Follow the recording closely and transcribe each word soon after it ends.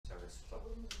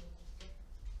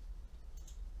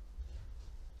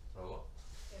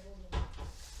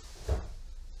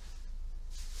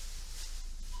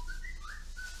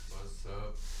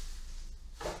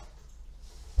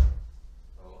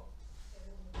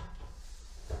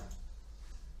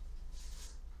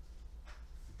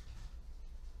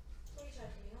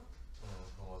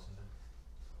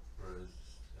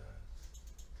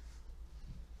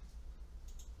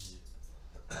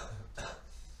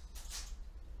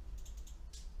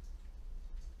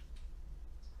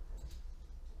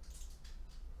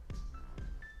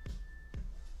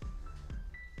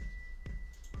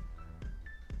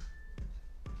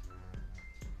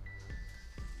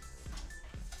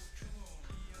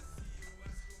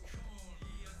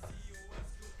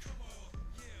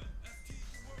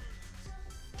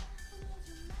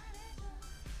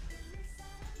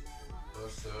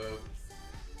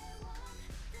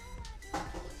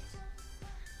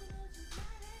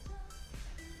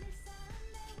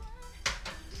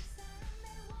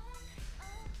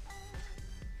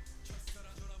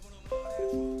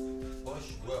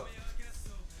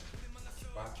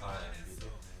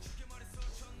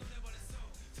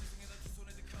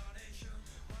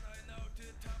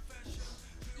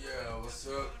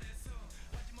what's up?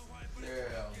 Yeah.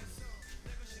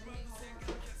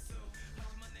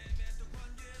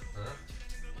 Huh?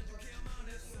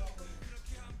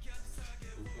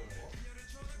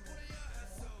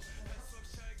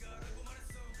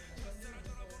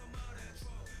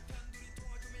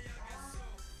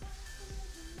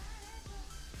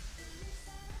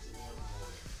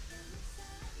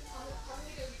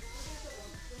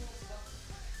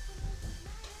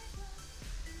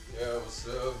 Yeah, what's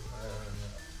up?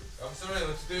 I'm sorry,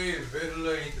 but today is very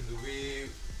late and we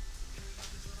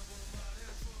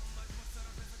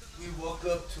woke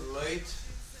up too late.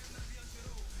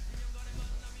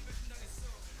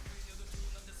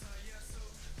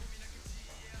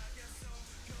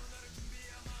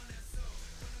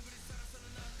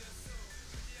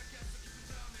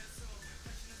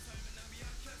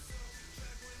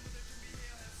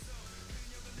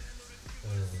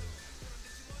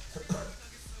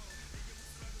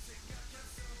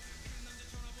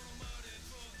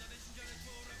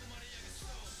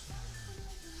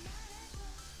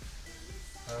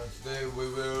 Today we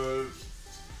will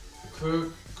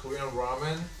cook Korean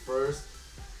ramen first.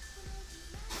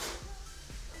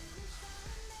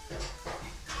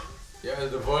 Yeah,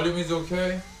 the volume is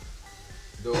okay.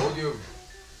 The audio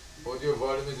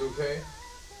volume is okay.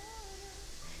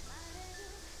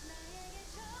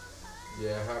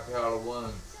 Yeah, happy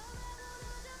Halloween.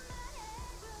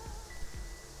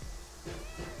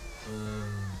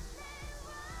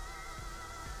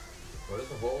 What is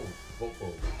the whole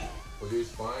popo? Audio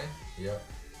is fine. Yeah.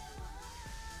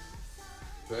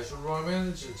 Special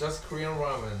ramen, just Korean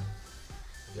ramen.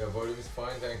 Yeah, volume is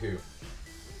fine. Thank you.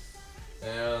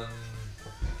 And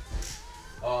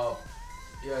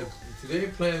yeah, today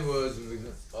plan was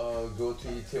go to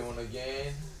Itaewon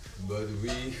again, but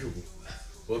we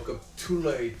woke up too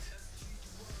late.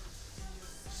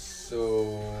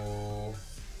 So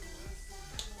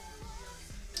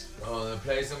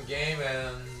play some game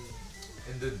and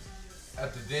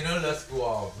at the dinner let's go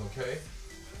out, okay?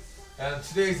 And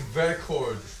today is very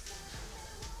cold.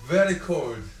 Very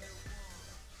cold.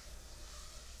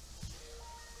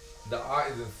 The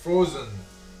ice is frozen.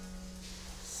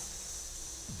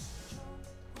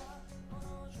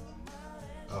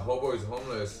 A hobo is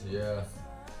homeless, yeah.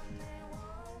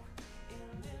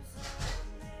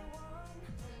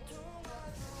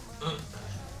 Wait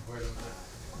a minute.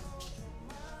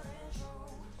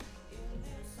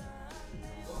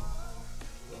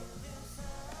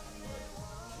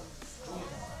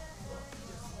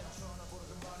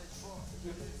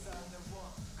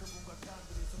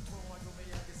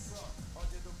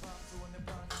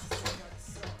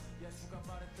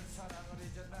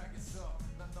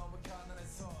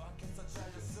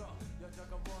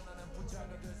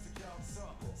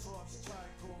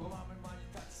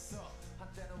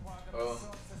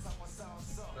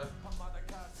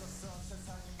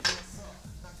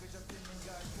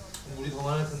 우리 더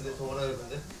많을 텐데, 더 많아야 될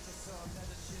텐데.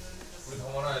 우리 더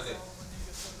많아야 돼.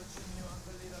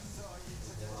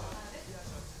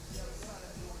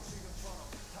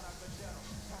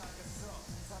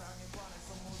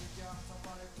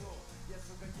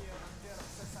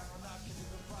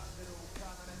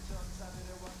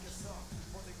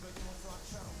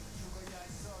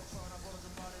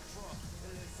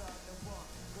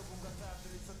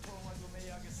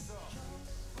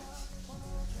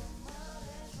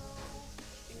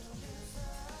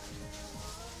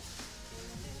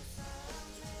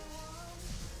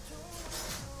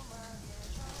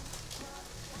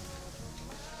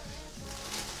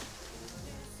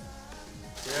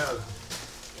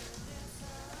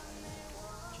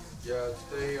 Yeah,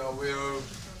 today I will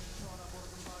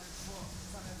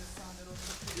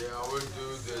do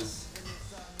this.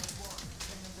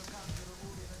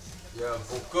 Yeah,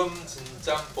 볶음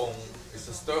진짬뽕. It's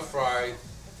a stir-fried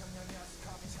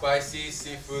spicy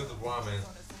seafood ramen.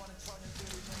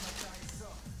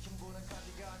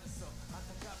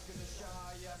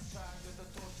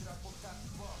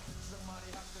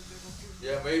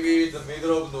 Yeah, maybe the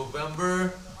middle of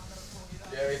November.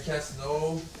 Yeah, it can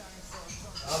snow.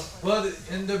 But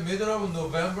in the middle of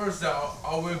November, so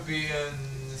I will be in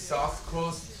South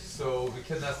Coast, so we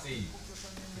cannot see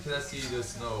the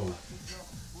snow.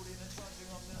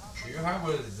 Do you have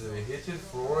a heated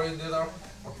floor in that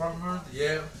apartment?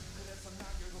 Yeah.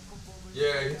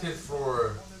 Yeah, heated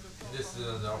floor in this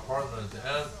apartment,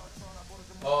 and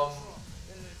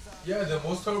yeah, the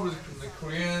most of the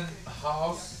Korean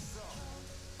house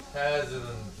has an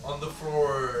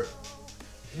underfloor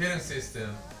heating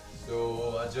system.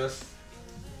 So I just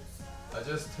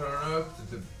turn up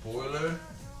the boiler.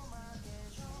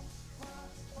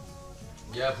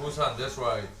 Yeah, Busan, that's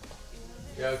right.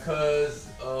 Yeah, cause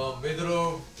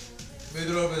middle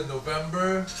of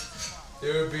November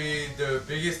there will be the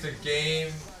biggest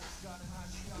game.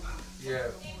 Yeah,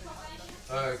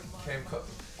 uh, game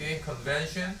game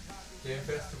convention, game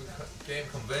festival, game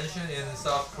convention in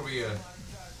South Korea.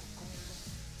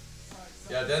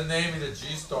 Yeah, that name is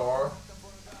G Star.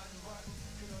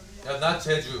 Yeah, not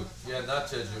Jeju. Yeah, not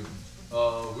Jeju.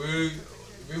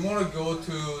 We wanna go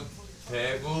to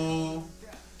Daegu,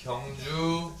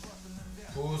 경주,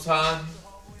 부산,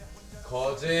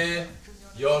 거제,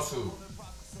 여수.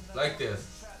 Like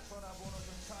this.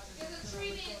 There's a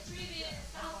tree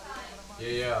outside.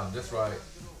 Yeah, that's right.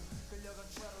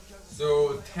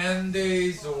 So 10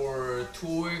 days or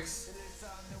 2 weeks,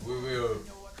 we will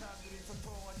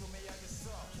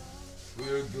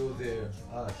go there.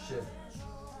 Ah shit.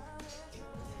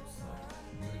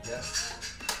 You guess?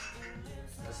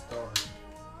 Let's start.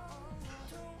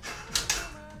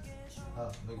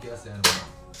 No guess anymore.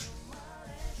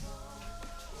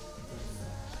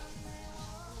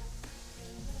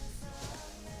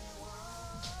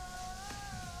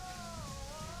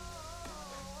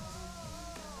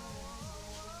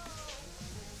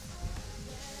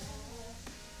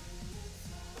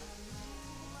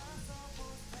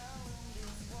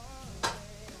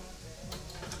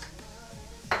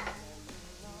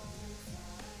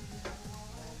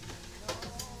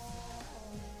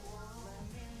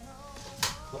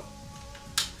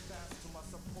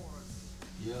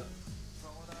 Yeah.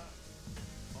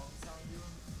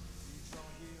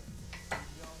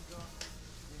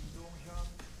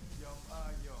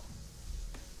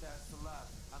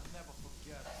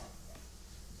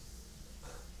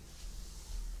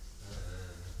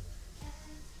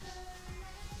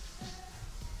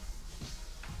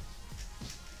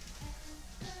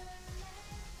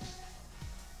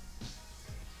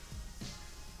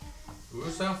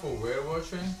 Ulsan for whale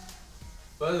watching,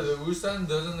 but the Ulsan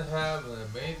doesn't have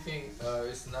many things.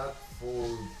 It's not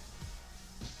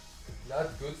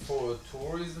good for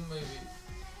tourism maybe.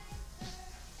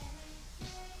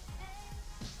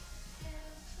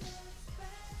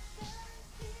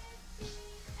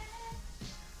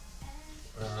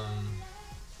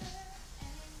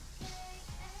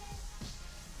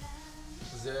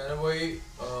 So anyway,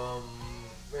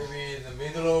 maybe in the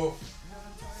middle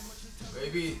of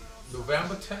maybe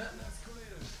November 10th.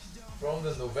 From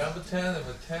the November 10th,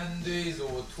 and 10 days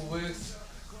or 2 weeks,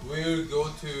 we'll go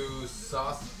to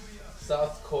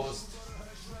South Coast.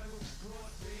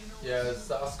 Yeah,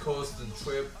 South Coast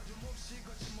trip,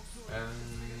 and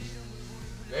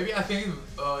maybe I think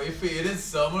if it is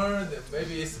summer, then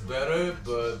maybe it's better.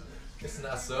 But it's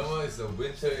not summer; it's a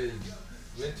winter.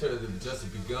 Winter that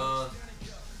just begun.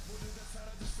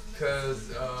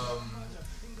 Cause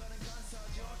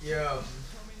yeah.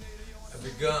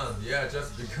 Begun, yeah,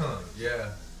 just begun, yeah.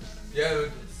 Yeah,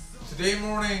 today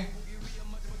morning,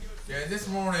 yeah, this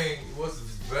morning it was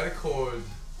very cold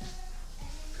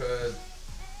because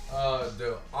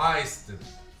the ice, you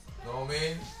know what I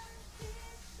mean?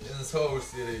 In Seoul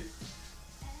City.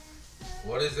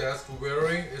 What is Esco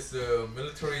wearing? It's a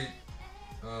military,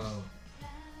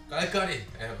 Gaikari.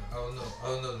 I don't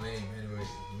know the name anyway.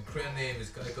 The Korean name is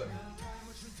Gaikari.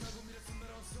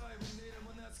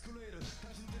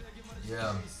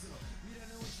 Yeah,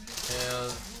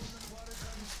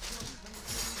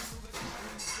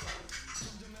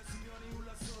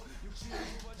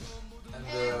 and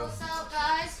Hey, what's up,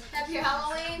 guys? Happy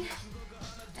Halloween!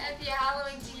 Happy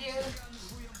Halloween to you.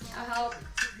 I hope.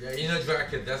 yeah, inner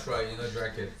jacket. That's right, inner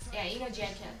jacket. Yeah, inner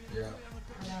jacket. Yeah,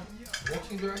 I know.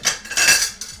 walking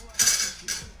jacket.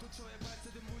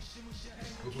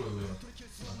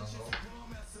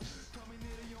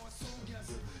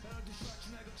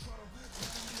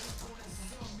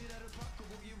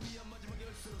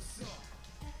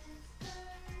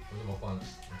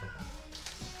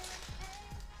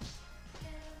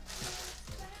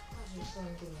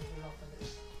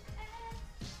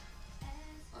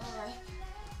 Alright.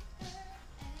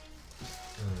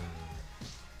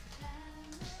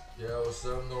 Yeah, what's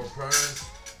up, no parents?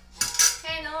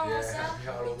 Hey, Noah, Yeah, what's up? happy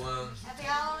Halloween. Happy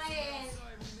Halloween!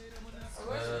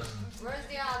 Where's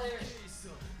the other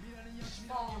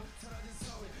phone?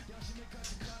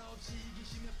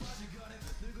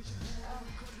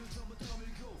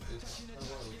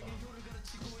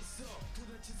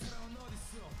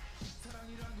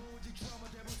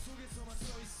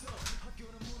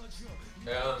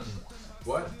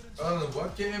 And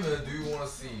what game do you want to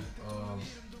see?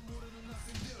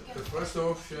 The first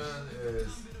option is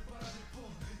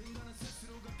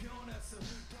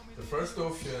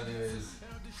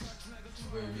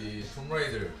maybe Tomb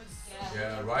Raider.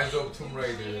 Yeah, Rise of Tomb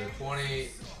Raider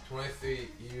 23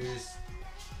 years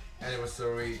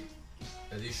anniversary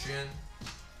edition.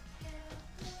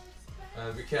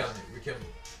 And we can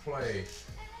play.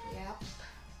 Yep.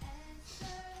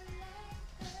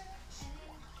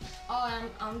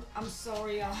 Oh, I'm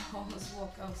sorry. I almost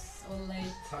woke up so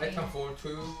late. Titanfall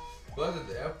 2, but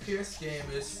the FPS game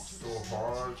is so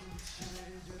hard.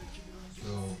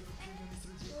 So.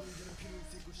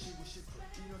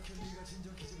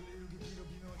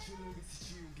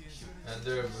 And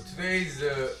today is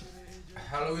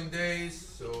Halloween day,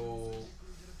 so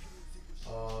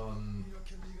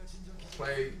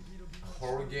play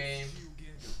horror game.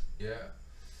 Yeah,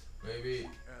 maybe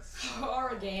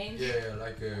horror game. Yeah,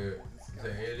 like the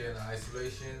Alien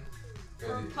Isolation.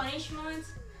 Or punishment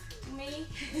to me.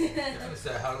 Yeah, it's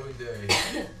a Halloween day.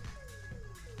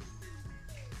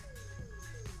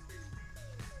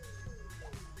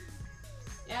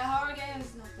 Yeah, horror game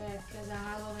is not bad because it's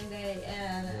Halloween day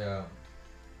and yeah.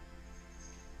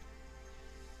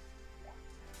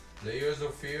 Layers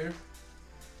of Fear.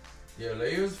 Yeah,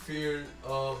 Layers of Fear.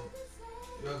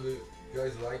 Yeah, you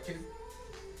guys like it?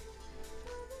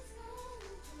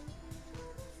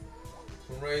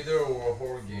 Tomb Raider or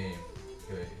horror game?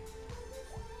 Okay.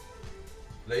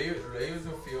 Layers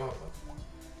of Fear 할까?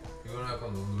 이거는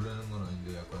약간 너무 놀라는 건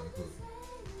아닌데 약간 그.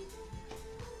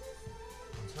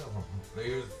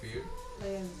 Layers of Fear.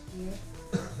 Layers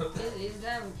of Fear. Is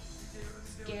that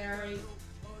scary?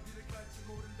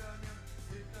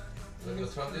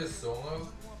 Like turn this song up.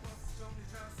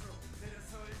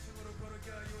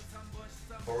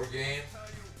 Horror game.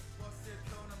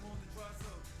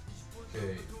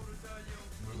 Okay.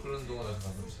 물 끓는 동안 다시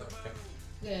가서 시작할게.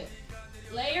 Good.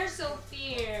 Layers of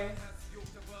Fear.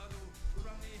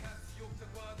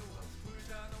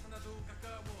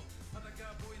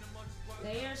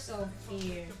 Layers of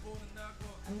Fear.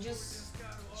 I'm just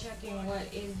checking what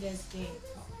is this game.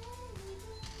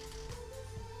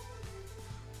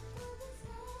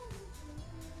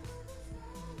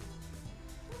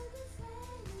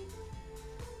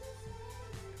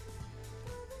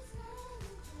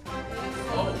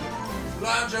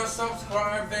 Just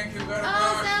subscribe, thank you very much.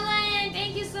 Oh, Selen,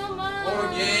 thank you so much.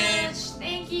 Horror game.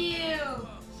 Thank you.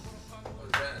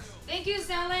 Thank you,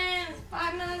 Selen.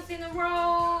 5 months in a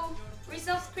row. Free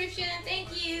subscription,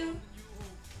 thank you.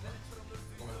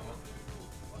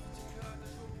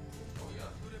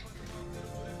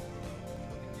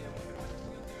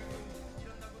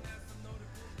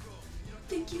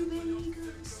 Thank you, very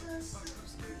good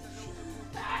subscription.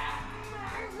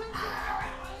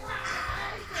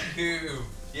 Thank you.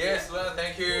 Yes, well,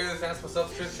 thank you. Thanks for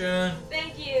subscription.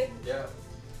 Thank you. Yeah.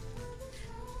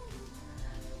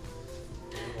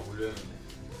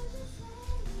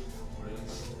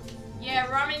 Yeah,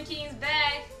 Ramen King's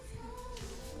back.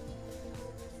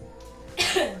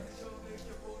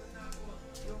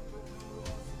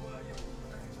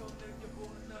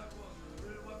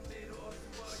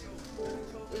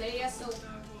 Layers of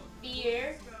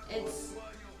Fear. It's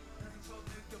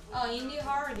indie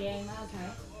horror game.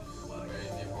 Okay.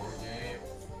 Indie horror game.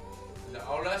 The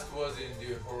Outlast was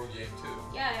indie horror game too.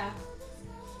 Yeah, yeah.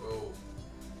 So.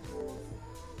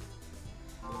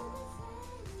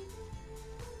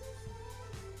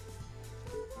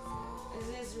 Is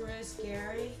this really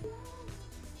scary?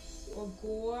 Or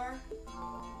gore?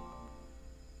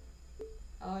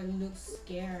 Oh, it looks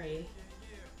scary.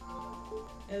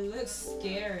 It looks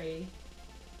scary.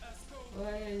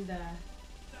 What is that?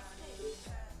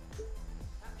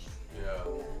 Yeah.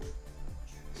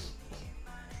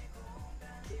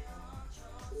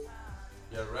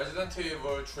 Yeah, Resident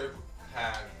Evil Trip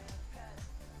Pack.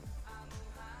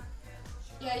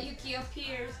 Yeah, Yuki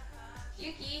appears.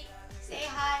 Yuki, say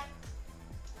hi.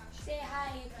 Say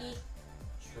hi, Yuki.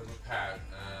 Triple Pack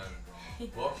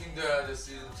and Walking Dead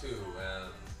Season 2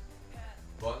 and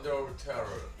Bundle of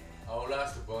Terror.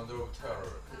 Outlast Bundle of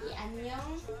Terror. Yuki,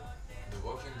 안녕. The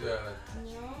Walking Dead.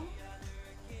 안녕.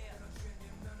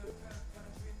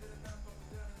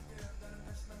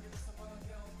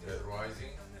 Dead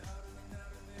Rising.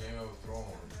 Game of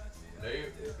Thrones.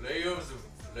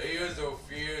 Layers of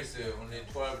Fear is only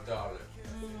 $12.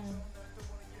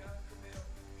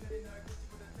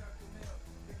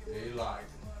 Daylight.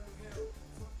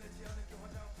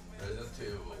 Resident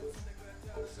Evil.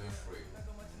 Oxenfree.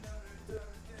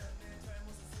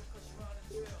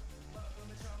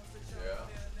 Yeah.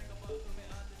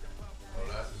 Oh,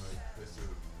 last one is to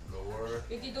lower.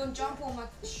 Yuki, don't jump on my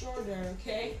shoulder,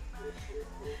 okay?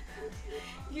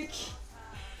 Yuki,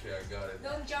 Okay, I got it.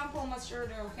 don't jump on my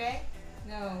shoulder, okay?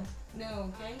 No,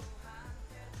 okay?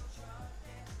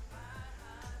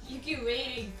 Yuki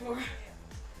waiting for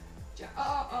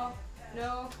Oh,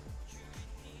 no.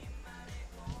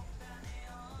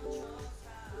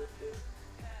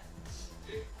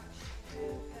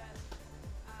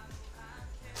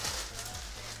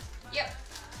 Yep.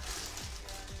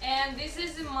 And this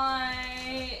is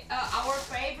my our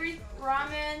favorite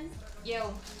ramen.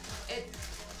 Yo,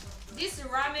 this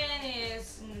ramen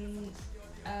is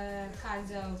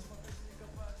kind of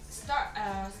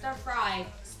stir fried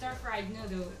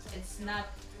noodle. It's not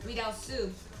without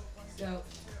soup. So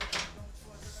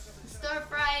stir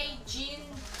fried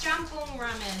jjampong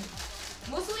ramen.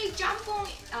 Mostly jjampong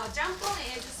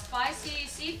is spicy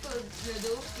seafood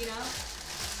noodle, you know.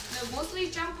 No, mostly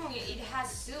jjampong it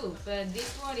has soup, but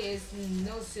this one is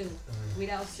no soup,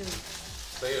 without soup.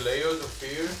 Layers of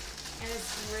fear. And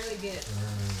it's really good.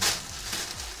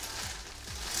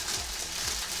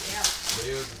 Yeah.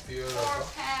 Layers of fear. 4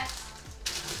 packs.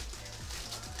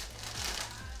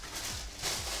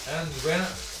 And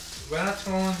when I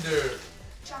turn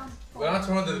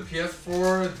on the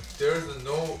PS4, there's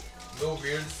no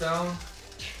weird sound.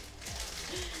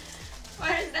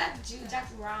 What is that? Jujak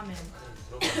ramen.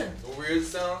 No weird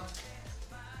sound.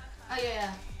 Oh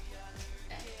yeah.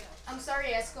 I'm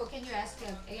sorry, Esco. Can you ask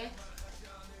him again?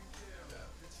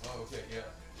 Oh, okay, yeah.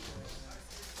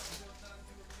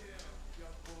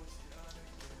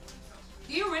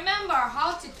 Do you remember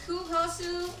how to cook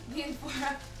Heosu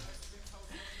before?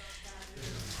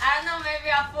 I don't know,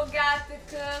 maybe I forgot to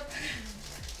cook.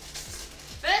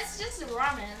 But it's just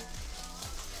ramen.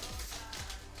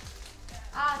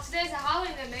 Today's a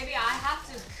holiday, maybe I have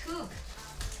to cook.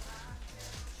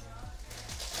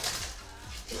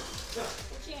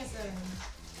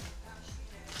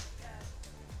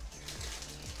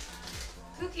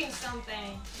 Cooking something,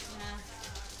 you know.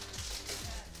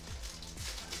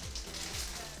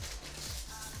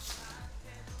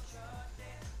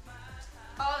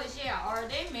 Holy shit, are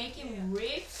they making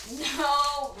ribs?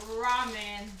 No,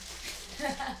 ramen.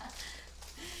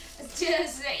 It's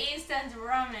just the instant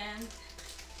ramen.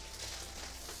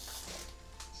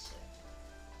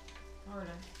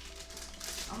 Order.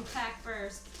 Unpack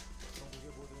first.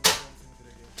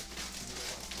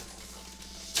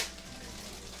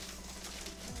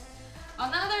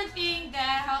 Another thing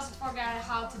that I also forgot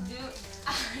how to do.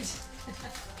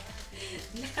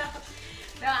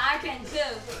 No, I can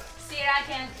cook. See, I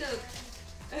can cook.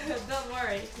 Don't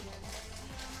worry.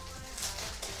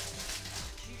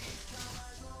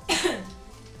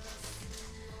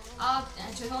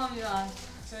 죄송합니다.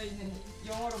 저희는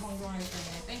영어로 방송하기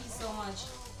때문에. Thank you so much.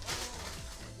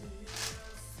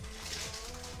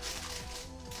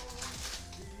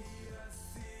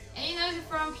 And you know it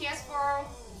from PS4.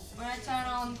 When I turn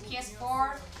on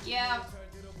PS4, yeah,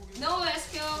 no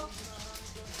Esco.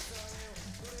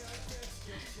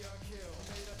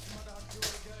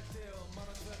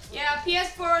 Yeah,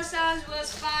 PS4 sounds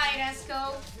was fine,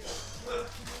 Esco.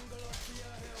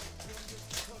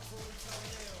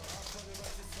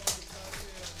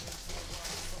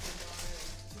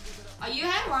 Oh, you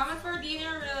had ramen for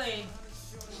dinner, really?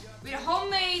 With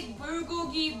homemade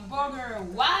bulgogi burger.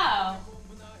 Wow.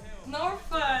 More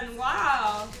fun.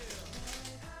 Wow.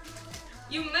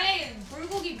 You made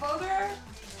bulgogi burger?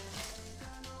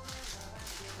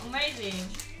 Amazing.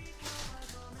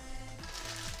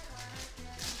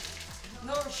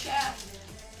 No chef.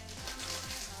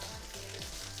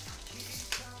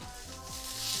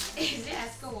 Is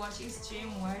Esco watching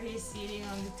stream while he's sitting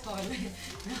on the toilet?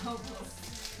 No.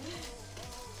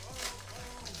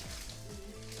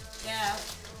 Yeah.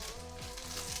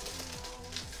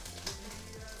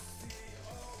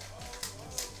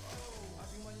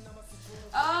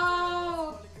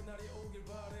 Oh.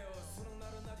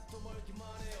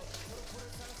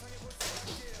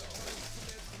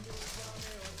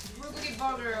 Bulgogi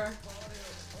burger.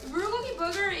 Bulgogi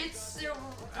burger, it's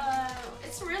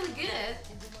really good.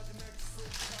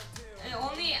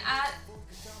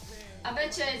 I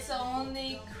bet you it's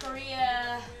only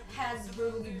Korea has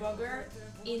bulgogi burger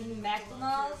in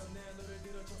McDonald's,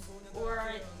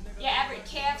 or yeah, every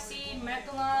KFC,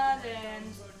 McDonald's,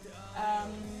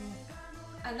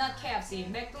 and not KFC,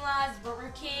 McDonald's,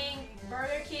 Burger King,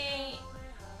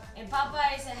 and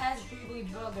Popeyes has bulgogi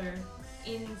burger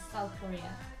in South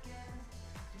Korea.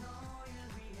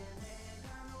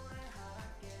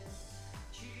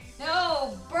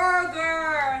 No,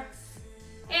 burger!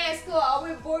 Hey, it's cool, I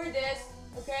will board this,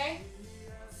 okay?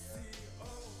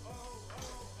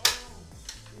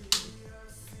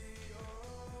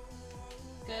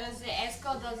 Because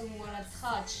Esco doesn't want to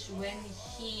touch when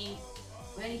he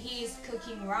is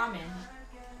cooking ramen.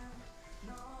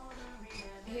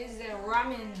 He's a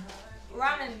ramen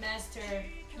master.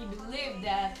 He believed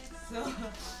that, so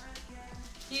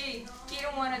He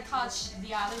don't want to touch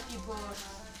the other people.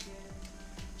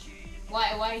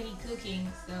 Why he cooking?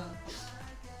 So.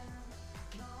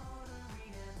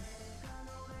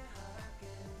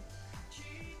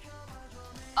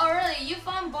 Oh really? You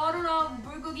found bottle of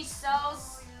bulgogi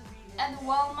sauce at the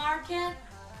Walmart?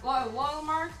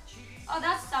 Walmart? Oh,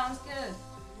 that sounds good.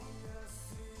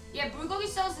 Yeah, bulgogi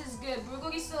sauce is good.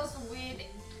 Bulgogi sauce with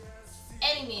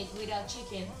any meat without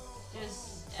chicken.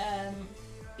 Just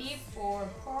beef or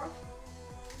pork.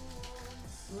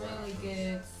 Really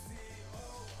good.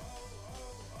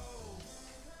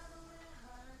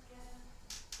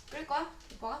 그럴 거야?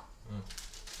 오빠가? 응.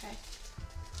 Okay.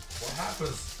 What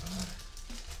happens?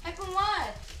 Happen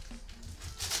what?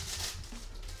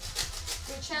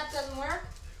 Your chat doesn't work?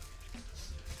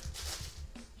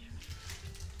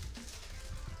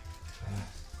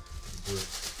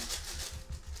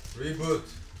 Reboot.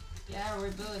 Yeah,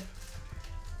 reboot.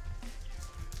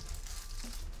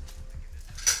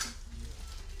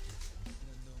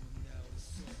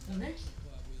 오늘?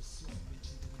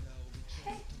 해?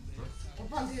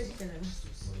 오빠한테 해줄게 내가.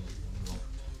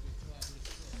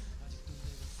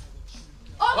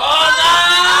 Oh no!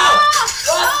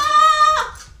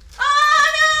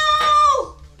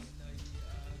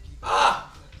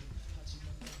 Ah!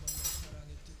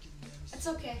 It's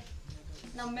okay.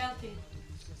 Now melt it.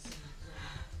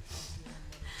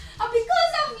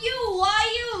 Because of you.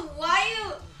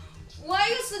 Why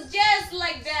you suggest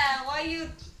like that? Why you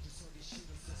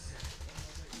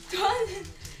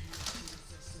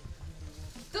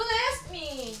don't ask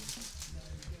me.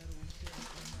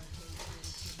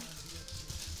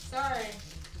 Sorry.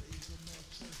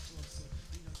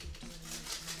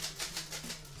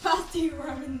 Fasting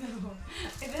ramen, no.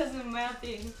 It doesn't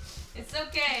melting. It's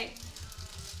okay.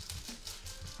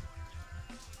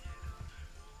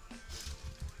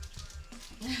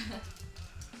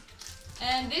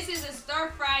 And this is a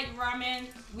stir-fried ramen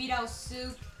without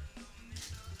soup.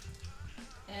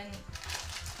 And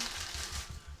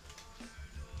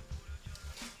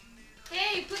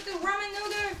hey, put the ramen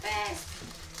noodle fast.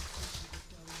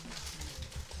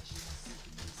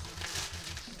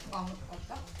 Wrong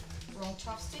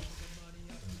chopstick.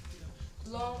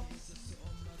 Long.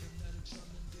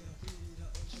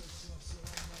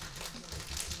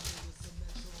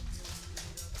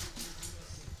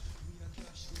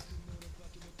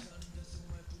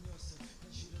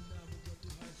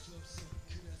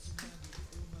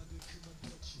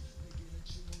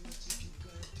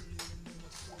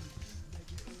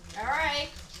 All right.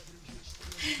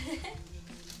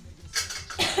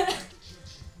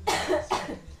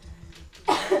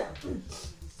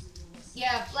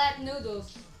 Yeah, flat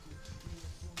noodles.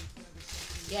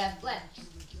 Yeah, flat.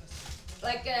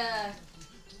 Like a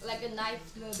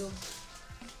knife noodle.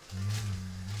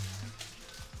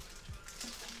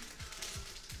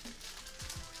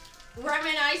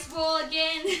 Ramen ice bowl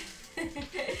again.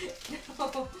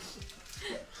 No.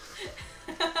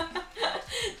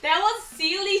 That was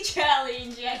silly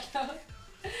challenge, Echo.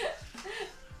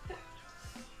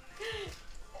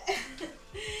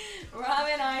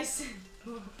 Ramen ice.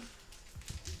 You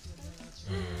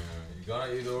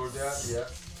gonna eat all that? Yeah.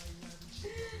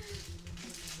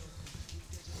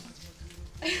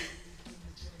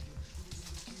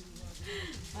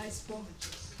 Ice bowl.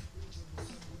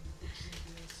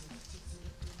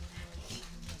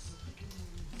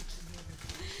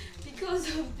 Because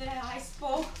of the ice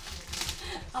bowl,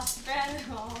 I spent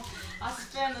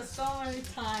so many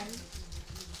times.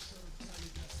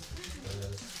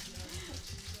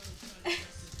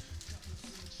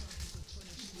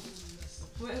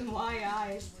 With my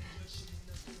eyes.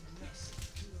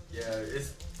 Yeah,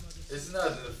 it's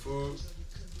not the food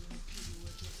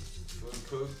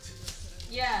cooked.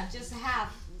 Yeah, just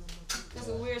half. Because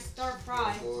we're stir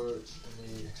fry. Or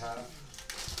only half.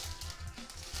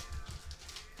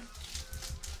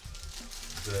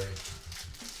 Okay.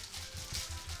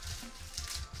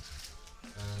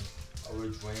 And I will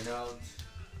drain out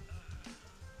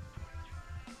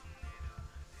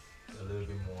a little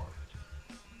bit more.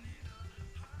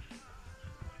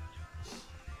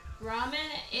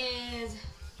 Ramen is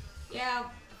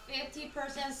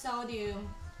 50% sodium.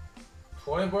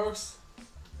 $20?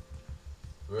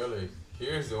 Really?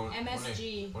 Here's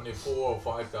MSG. only $4 or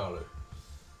 $5.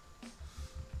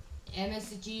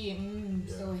 MSG,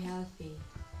 Yeah. so healthy.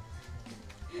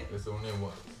 It's only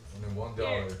 $1.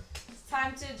 Here. It's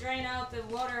time to drain out the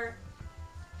water.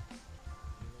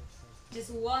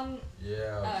 Just one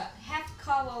half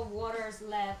cup of water is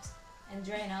left and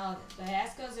drain out. But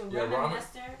Esco's a ramen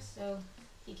master, so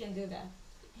he can do that.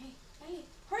 Hey,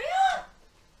 hurry up!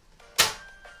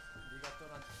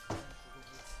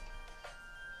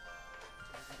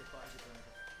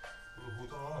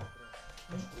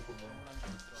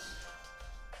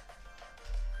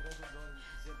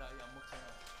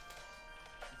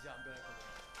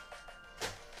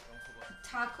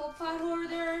 taco pot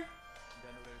holder.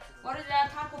 What is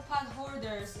that taco pot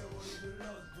holders?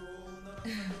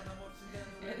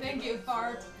 Thank you,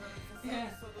 fart. Yeah.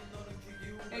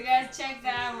 You guys check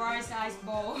that rice ice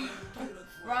bowl.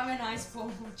 Ramen ice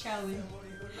bowl challenge.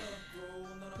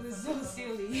 It was so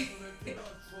silly.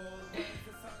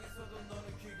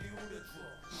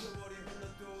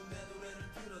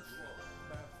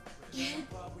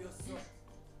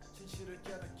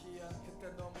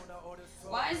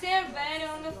 Why is there a bed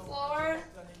on the floor?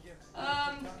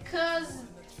 Cause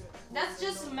that's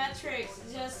just metrics.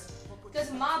 Just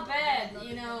cause my bed,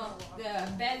 you know, the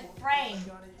bed frame,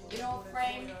 you know,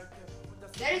 frame,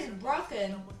 that is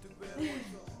broken.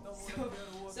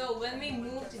 so when we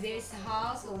move to this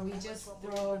house, we just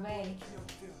throw it away.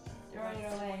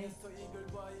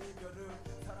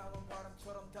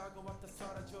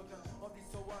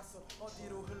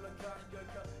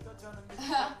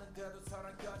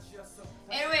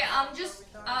 Anyway,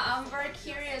 I'm very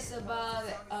curious about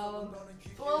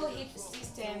flow heat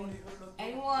system.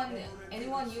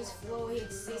 Anyone use flow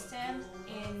heat system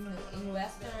in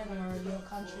Western or your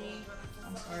country?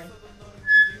 I'm sorry.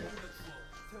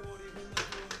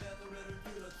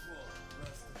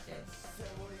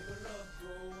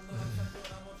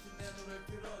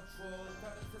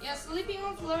 Yeah, sleeping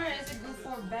on floor is good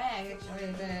for back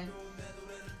actually.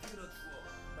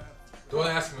 Don't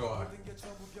ask me why.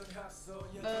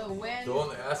 When?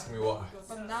 Don't ask me why.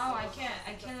 But now I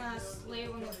cannot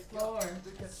sleep on the floor.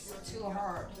 It's too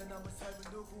hard.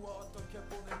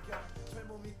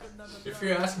 If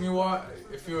you ask me why,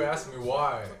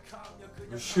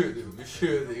 we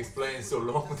should explain so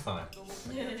long time.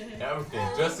 Everything,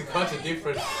 just to cut a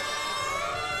different.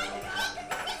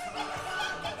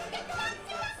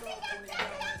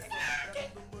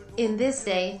 In this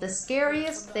day, the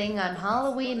scariest thing on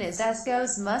Halloween is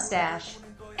Esco's mustache.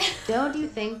 Don't you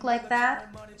think like that?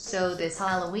 So this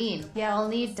Halloween, y'all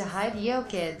need to hide yo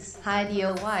kids, hide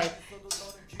yo wife,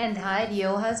 and hide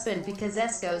yo husband because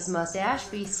Esco's mustache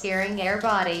be scaring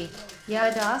everybody. Yeah,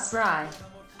 das right.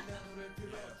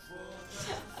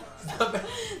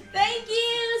 Thank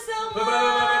you so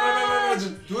much!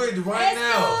 Do it right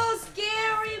now! Esco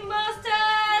scary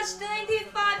mustache!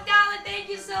 $95, thank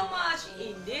you so much!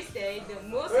 In this day, the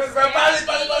most 빨리!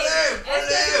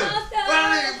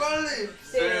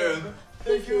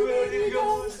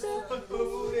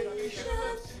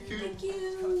 Thank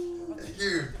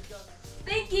you.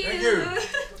 Thank you.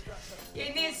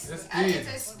 You need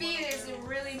speed is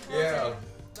really important. Yeah.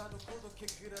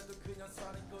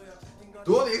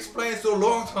 Don't explain so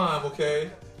long time, okay?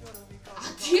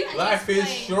 Life is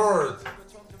short.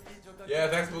 Yeah,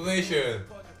 the explanation.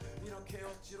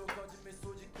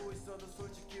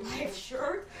 Life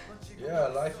short? Yeah,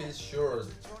 life is short.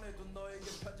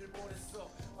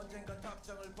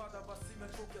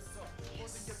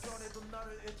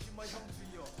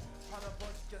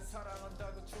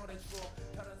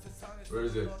 Where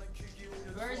is it?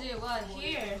 Where is it? What?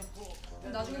 Here.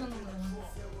 나중에 넣는 거야.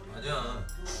 아니야.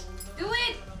 Do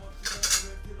it!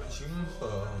 지금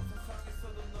거야.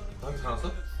 한 개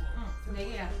사놨어? 응,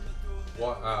 4개야.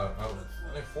 What?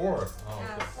 Only 4. Oh,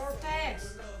 Yeah, okay. 4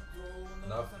 packs.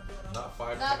 Not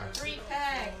 5 Not packs. 3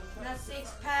 pack. Not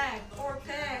 6 pack. 4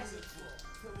 packs.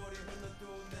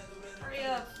 Hurry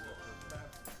up.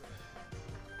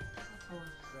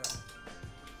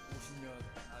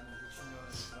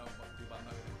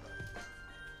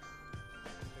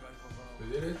 You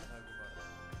did it?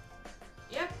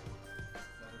 Yep.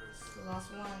 The last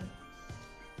one.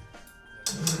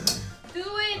 Do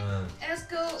it!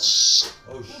 Esco!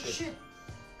 Oh Oh shit. shit.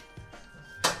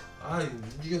 아,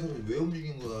 움직여서 왜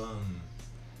움직인 거야?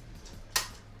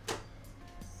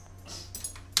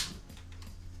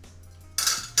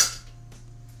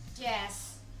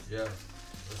 Yes. Yeah,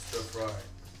 let's stir fry.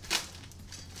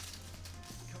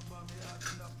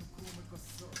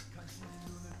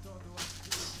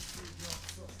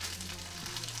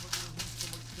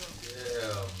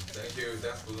 Yeah, thank you, the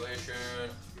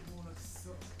explanation.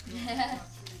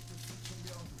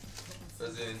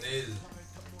 Does it need?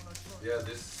 Yeah,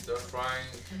 this stir frying.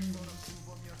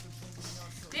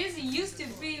 This used to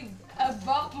be a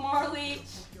Bob Marley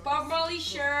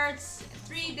shirts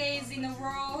 3 days in a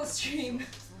row stream.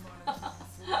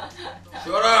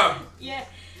 Shut up! Yeah,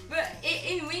 but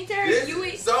in winter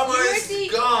Summer is see,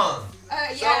 gone.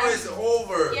 yeah. Summer is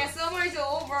over. Yeah, summer is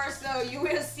over, so you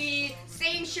will see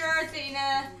same shirt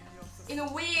in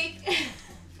a week.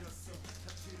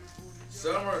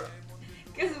 Summer.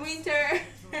 Cause winter.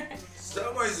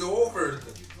 Summer is over.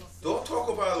 Don't talk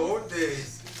about old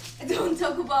days. Don't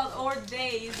talk about old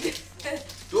days.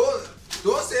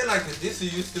 Don't say like this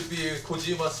used to be a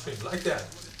Kojima stream like that.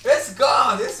 it's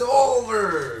gone. It's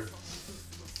over.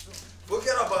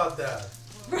 Forget about that.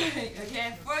 Right,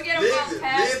 okay. Forget about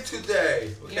past. Live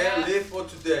today. Okay, Yeah. live for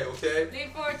today. Okay.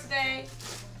 Live for today.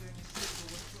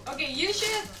 Okay, you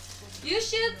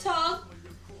should talk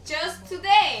just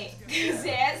today. Because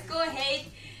Esco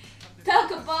hate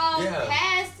talk about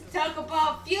past, talk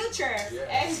about future.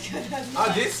 Yeah. Esco does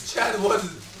not.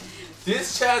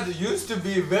 This chat used to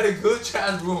be a very good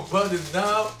chat room, but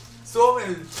now so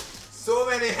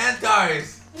many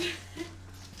hentais.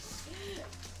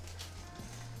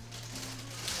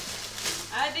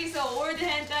 I think so. Old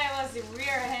hentai was the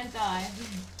real hentai.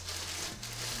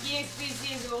 EXBC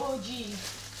is OG.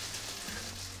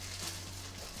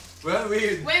 When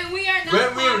we are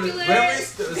not popular. When we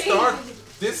start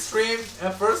this stream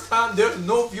at first time, there's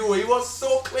no viewer. It was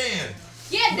so clean.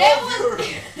 Yeah, there was.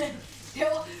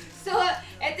 So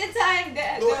at the time,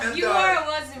 the viewer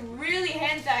was really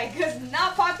hentai because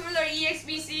not popular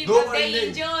EXBC, but they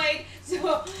enjoyed. So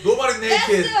nobody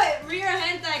naked. That's the real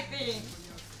hentai thing.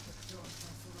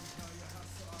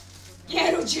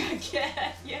 Yellow jacket.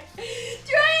 Yeah.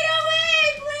 Throw it away,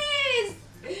 please.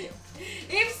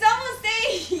 If someone say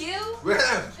you,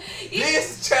 this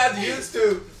chat used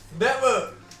to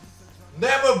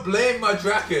never blame my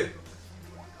jacket.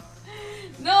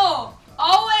 No,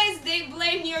 always they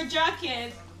blame your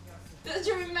jacket. Don't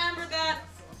you remember that?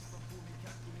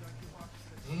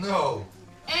 No.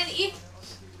 And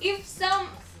if some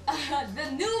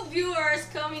the new viewers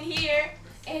come in here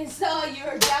and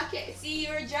see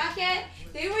your jacket,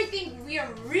 they would think we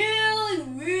are really,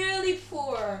 really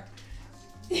poor.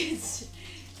 It's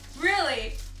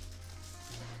really.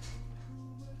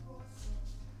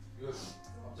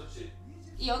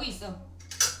 여기 있어.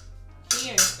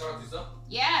 Here.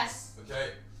 Yes.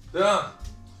 Okay. Done.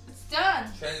 It's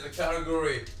done. Change the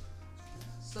category.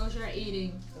 Social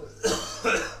eating.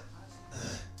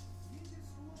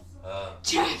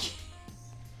 Jacket.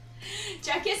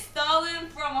 Jacket stolen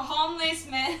from a homeless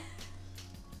man.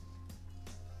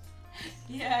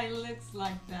 Yeah, it looks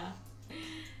like that.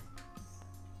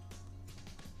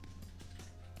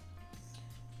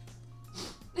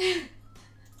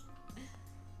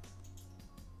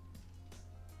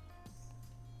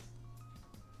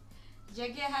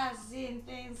 Jacket has seen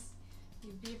things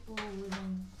you people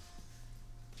wouldn't.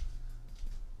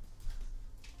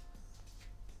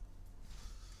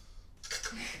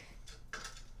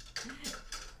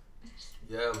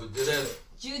 Yeah, we did it.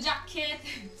 Jew jacket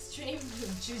stream.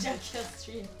 Jew jacket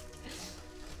stream.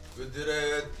 We did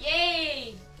it.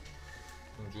 Yay!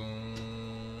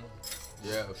 중.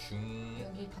 Yeah, 슝.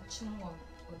 여기 받치는 거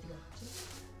어디 갔지?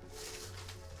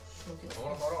 여기.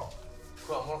 아무나 가라.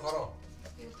 그거 아무나 가라.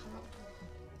 이거 달라고.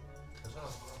 괜찮아.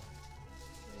 가라.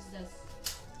 Where's this?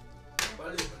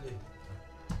 빨리.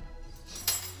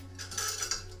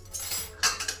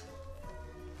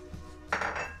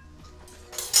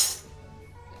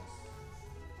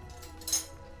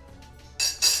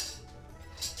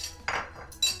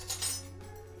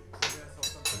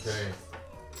 Okay.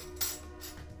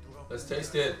 Let's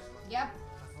taste it. Yep.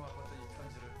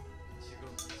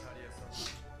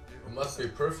 It must be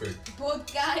perfect.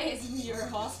 Both guys, your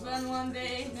husband one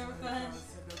day, no fun.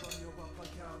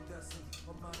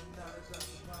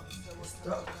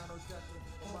 Stop.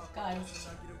 Both guys.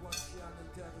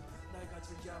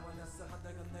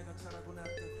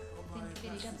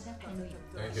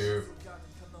 Thank you.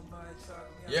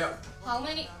 Yeah.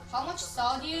 How much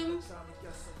sodium?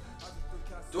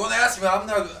 Don't ask me. I'm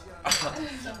not.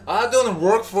 I don't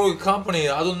work for a company.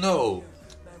 I don't know.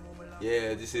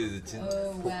 Yeah, this is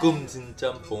볶음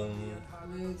진짬뽕.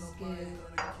 Looks good.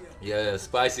 Yeah,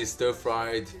 spicy stir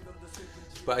fried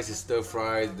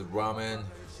ramen.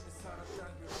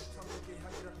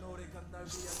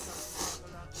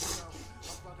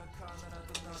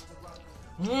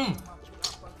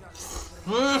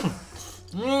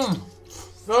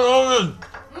 Ramen.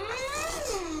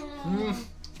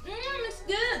 It's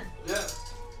good. Yeah.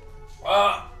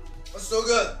 That's so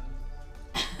good.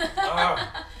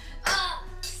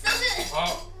 So good.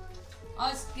 Oh,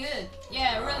 it's good.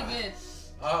 Yeah, really good.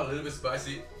 A little bit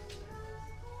spicy.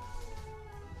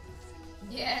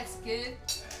 Yeah, it's good.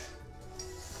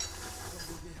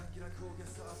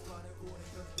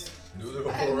 Noodle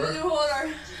Noodle horror.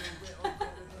 holder.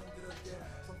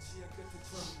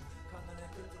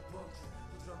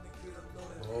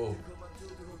 Oh,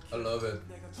 I love it.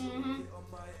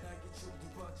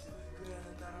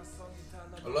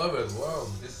 I love it. Wow,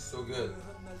 this is so good.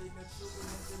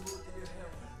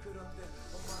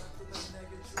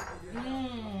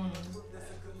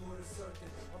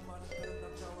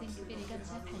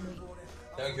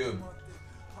 Thank you.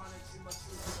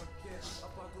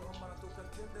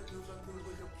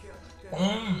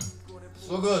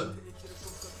 So good.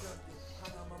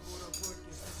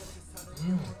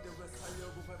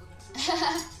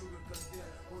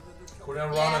 Korean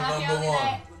ramen happy number one.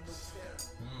 holiday.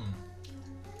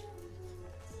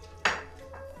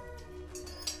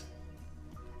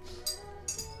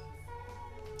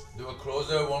 Do a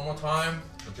closer one more time.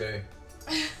 Okay.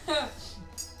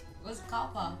 What's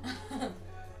kappa?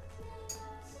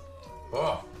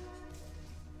 Oh.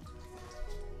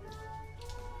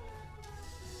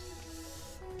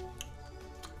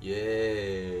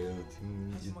 Yeah,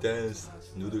 dance,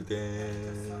 noodle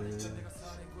dance.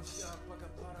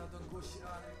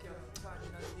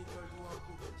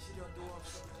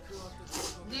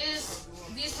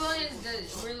 This one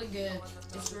is really good.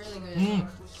 It's really good.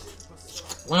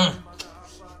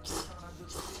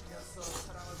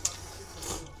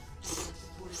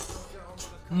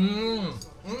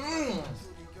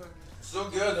 So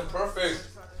good and perfect.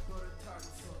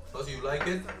 Oh, you like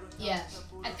it? Yeah,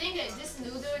 I think that this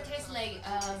noodle tastes like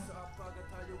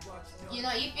you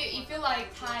know, if you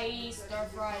like Thai stir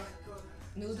fried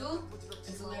noodle,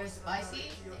 it's a little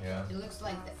spicy. Yeah. It looks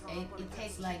like it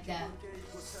tastes like that.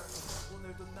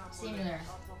 Similar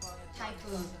Thai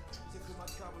food.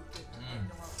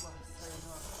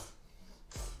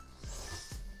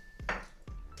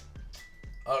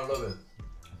 I love it.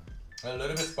 A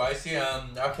little bit spicy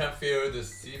and I can feel the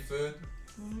seafood.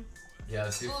 Yeah,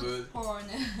 seafood. Food porn.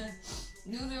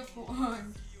 Noodle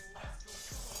porn.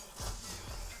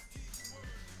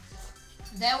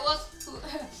 That was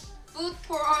food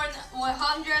porn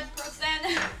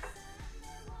 100%.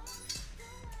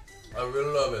 I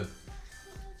really love it.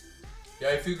 Yeah,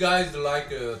 if you guys like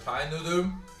Thai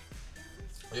noodle,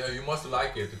 yeah, you must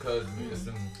like it because it's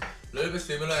a little bit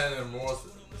similar and more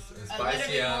spicy. A little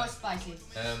bit more spicy.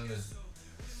 And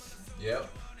yep,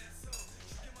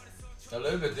 a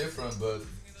little bit different, but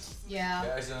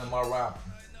yeah, it's in my wrap.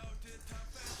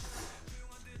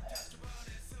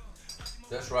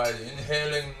 That's right,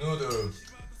 inhaling noodles.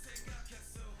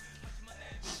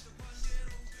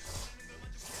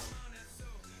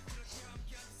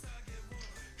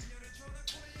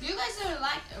 Do you guys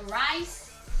like rice?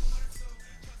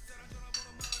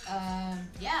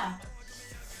 Yeah.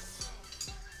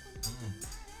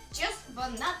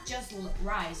 But not just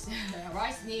rice.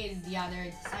 Rice needs the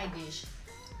other side dish.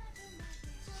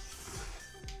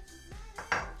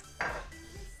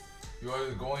 You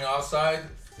are going outside?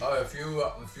 Oh, a few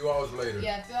hours later.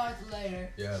 Yeah, a few hours later.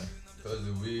 Yeah, because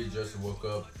we just woke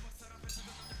up.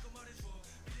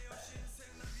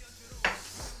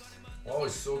 Oh,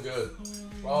 it's so good.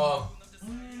 Oh.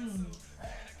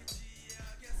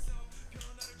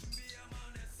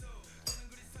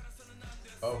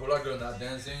 Oh, hula girl not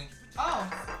dancing. Oh.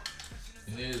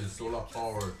 You need solar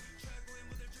power.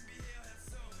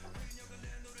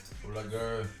 Hula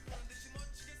girl.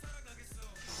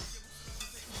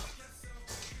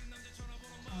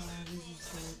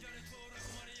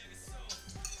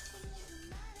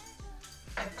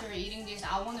 After eating this,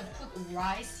 I want to put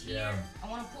rice here. Yeah. I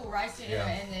want to put rice here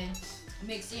and then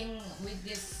mixing with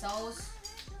this sauce.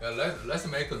 Yeah, let's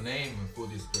make a name for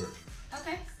this girl.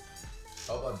 Okay.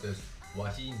 How about this?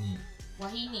 Wahini.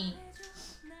 Wahini.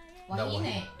 No,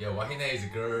 Wahine. Yeah, wahine is a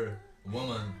girl,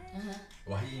 woman.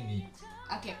 Wahini.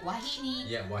 Okay, wahini.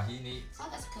 Yeah, wahini. Oh,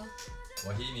 that's cool.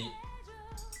 Wahini.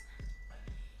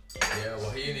 Yeah,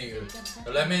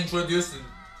 wahini. Let me introduce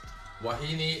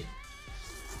wahini.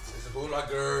 It's a hula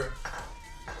girl.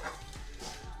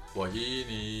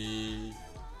 Wahini.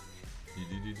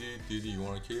 You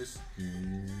wanna kiss?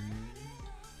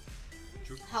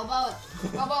 How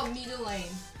about middle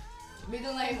name?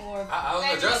 Middle name or I don't know,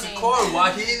 family just name? call her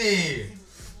Wahini.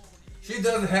 She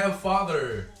doesn't have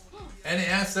father, any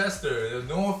ancestor,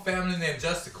 no family name.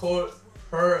 Just call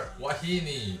her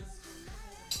Wahini.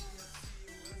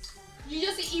 You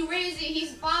just erased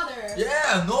his father.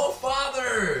 Yeah, no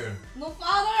father. No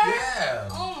father? Yeah.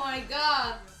 Oh my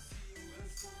god.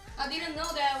 I didn't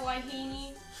know that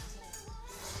Wahini.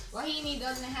 Wahini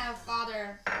doesn't have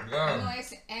father. Yeah. No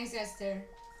ancestor.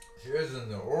 She's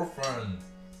an orphan.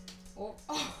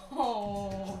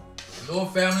 Oh. No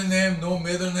family name, no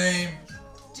middle name.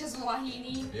 Just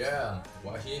Wahini. Yeah,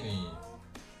 Wahini.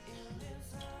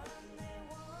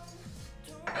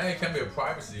 And it can be a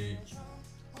privacy.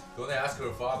 Don't ask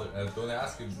her father. Don't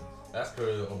ask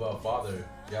her about father.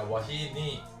 Yeah,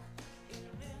 Wahini.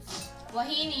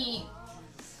 Wahini.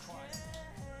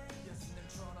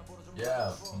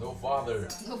 Yeah, no father.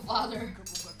 No father.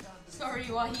 Sorry,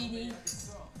 Wahini.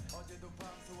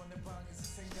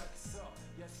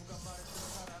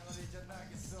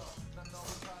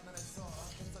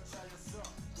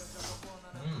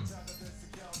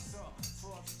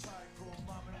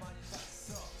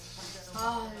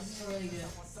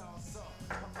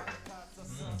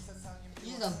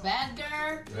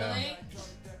 Really?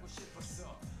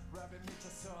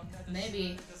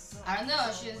 Maybe. I don't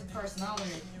know. She has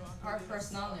personality. Her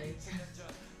personality.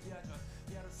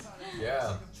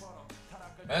 Yeah.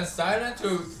 And Silent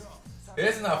Tooth,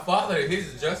 he's not father,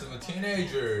 he's just a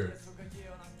teenager.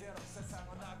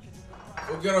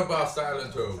 Forget about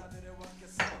Silent Tooth.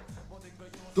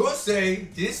 Don't say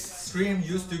this stream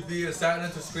used to be a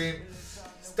Silent Tooth stream.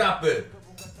 Stop it.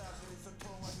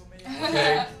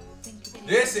 Okay?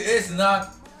 This is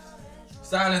not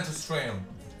Silent Tooth stream.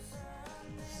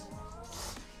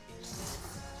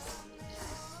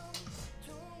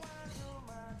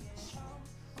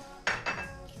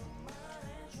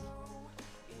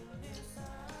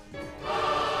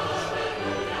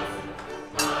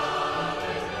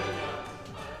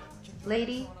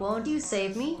 Lady, won't you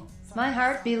save me? My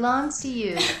heart belongs to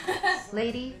you.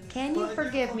 Lady, can you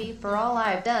forgive me for all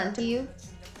I've done to you?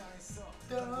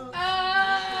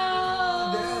 Oh!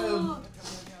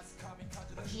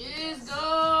 She's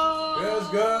gone! She's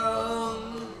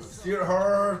gone! Dear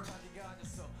heart!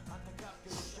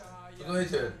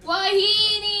 Donated.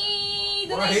 Wahini! Wahini,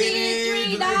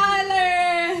 Donated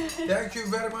 $3! Thank you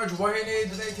very much, Wahini.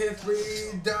 Donated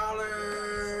 $3.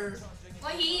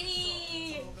 Wahini!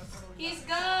 He's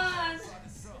gone!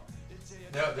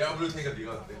 내가 부를 테니까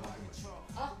네가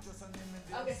Oh,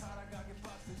 okay.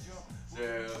 네.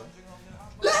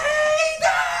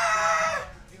 Lady!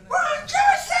 Won't you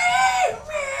save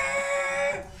me?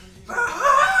 My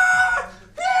heart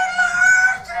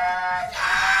belongs to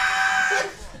you.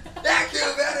 Thank you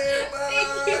very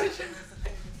much.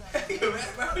 Thank you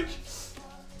very much.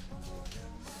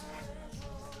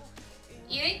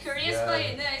 Eating Korean Yeah.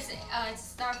 food, no, it's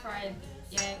stir fried.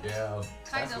 Yeah. Yeah.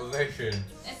 Kind of. Explanation.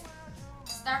 It's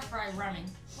stir fried ramen.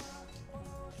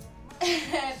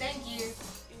 Thank you.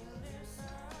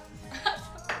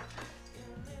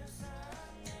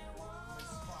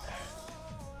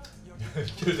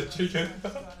 Kill the chicken.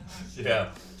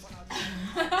 Yeah.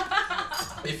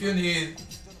 If you need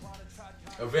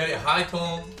a very high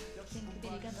tone,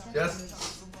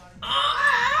 just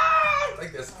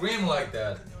like that, scream like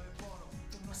that.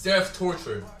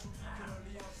 Self-torture.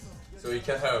 So you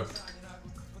can help.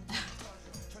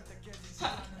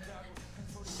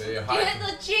 Very high. Get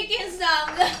the chicken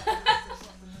sound.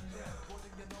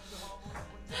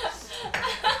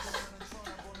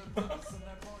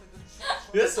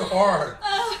 It's so hard.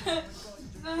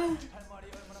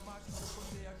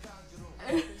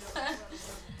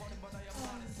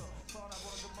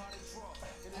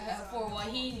 For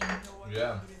Wahini.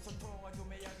 Yeah.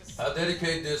 I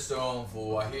dedicate this song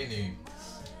for Wahini.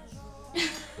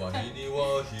 Wahini,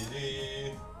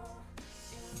 Wahini.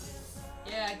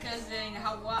 Yeah, cause in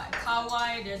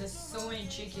Hawaii there's so many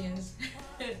chickens.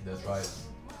 That's right.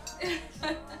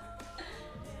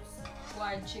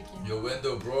 Fried chicken. Your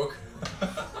window broke.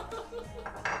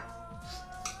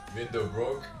 Window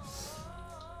broke.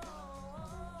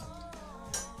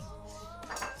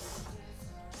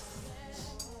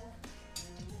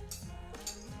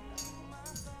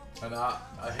 And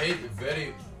I hate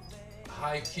very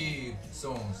high key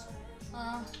songs.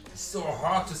 It's so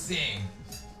hard to sing,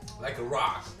 like a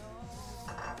rock.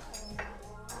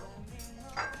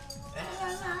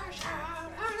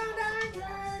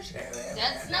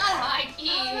 That's not high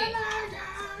key.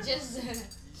 Just.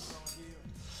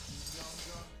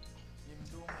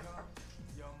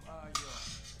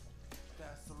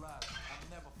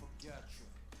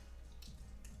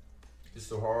 It's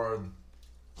so hard.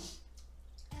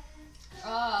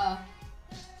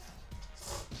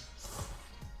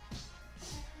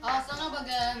 Son of a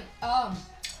gun.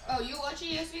 Oh, you watch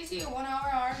EXBC 1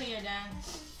 hour earlier than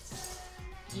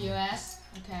US.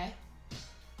 Okay.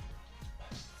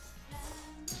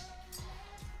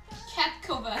 Cat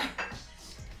Cobain.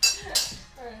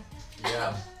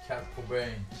 Yeah, Cat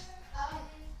Cobain.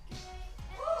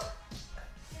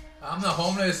 I'm not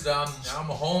homeless. I'm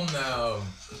home now.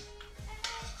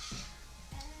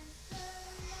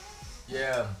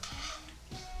 Yeah.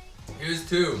 Here's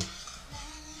two.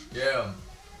 Yeah.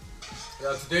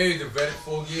 Yeah. Today is very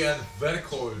foggy and very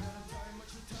cold.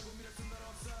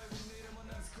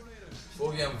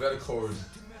 Foggy and very cold.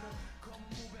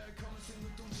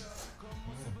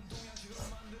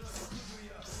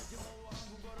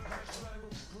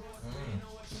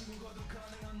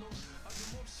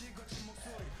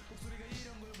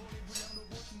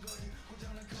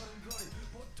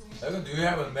 Do you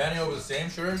have many of the same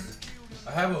shirts?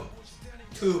 I have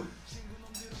two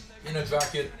in a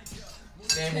jacket,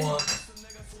 same one.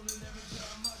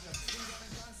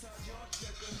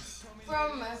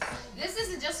 From this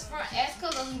is just for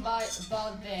Esco doesn't buy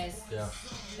about this. Yeah.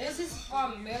 This is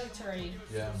from military.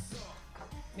 Yeah.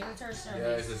 Military service.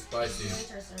 Yeah, it's a spicy.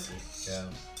 Military service. Yeah.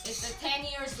 It's a 10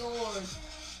 years old.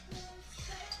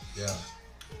 Yeah.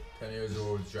 10 years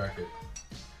old jacket.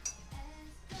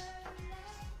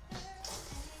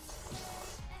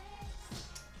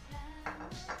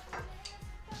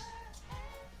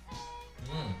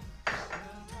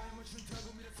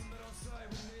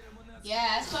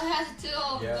 Yeah, Esco has two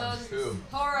of those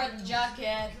horror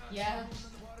jacket. Yeah.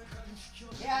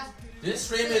 Yeah. This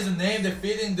stream is named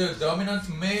Feeding the Dominant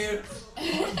Male.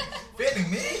 Feeding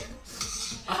me?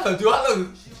 Do I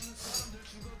look...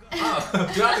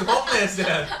 do I look homeless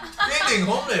then? Feeding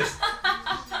homeless.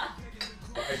 Oh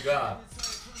my god.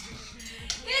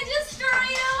 You just threw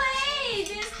it away,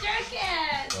 this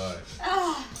jacket. Why?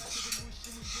 Oh.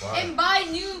 Why? And buy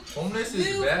new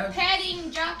bad?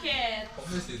 padding jacket.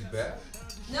 Homeless is bad?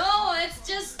 No, it's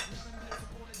just...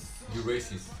 You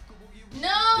racist. No,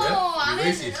 yeah? I mean,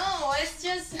 racist. no, it's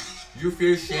just... You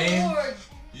feel shame?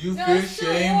 You no, feel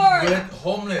shame with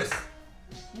homeless?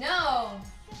 No.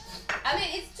 I mean,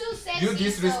 it's too sexy. You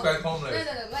disrespect homeless.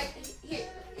 No, like, here,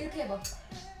 이렇게 해봐.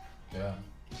 Yeah.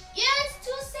 Yeah, it's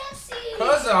too sexy.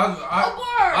 Cause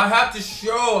I have to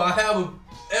show I have an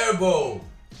elbow.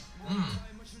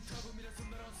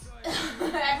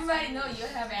 Everybody know you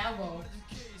have elbow.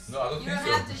 No, I don't think so. You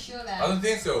don't have to show that. I don't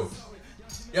think so.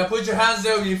 Yeah, put your hands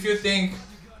up if you think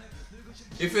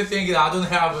I don't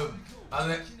have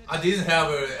I didn't have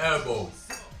an elbow.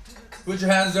 Put your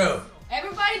hands up.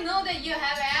 Everybody know that you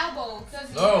have an elbow because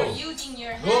you're using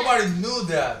your hand. Nobody knew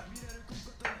that.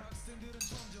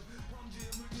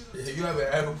 You have an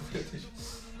elbow fetish.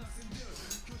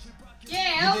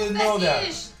 Yeah, you elbow didn't know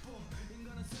fetish. that.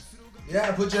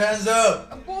 Yeah, put your hands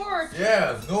up. Abort.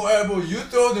 Yeah, no elbow. You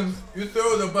told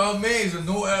about me is a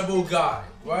no elbow guy,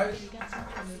 right?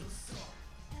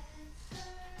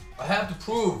 I have to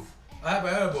prove I have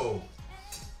an elbow.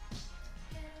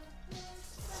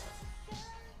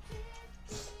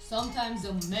 Sometimes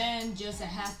a man just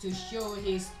has to show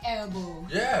his elbow.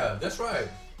 Yeah, that's right.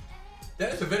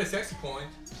 That is a very sexy point.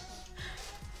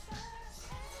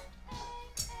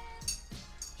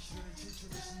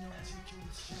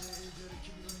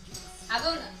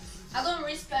 I don't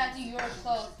respect your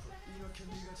clothes,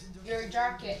 your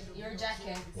jacket.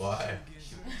 Why?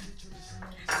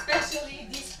 Especially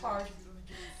this part.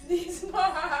 This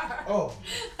part. Oh.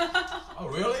 Oh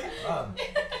really?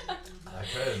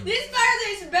 This part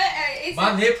is better.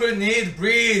 My nipple need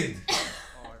breathe.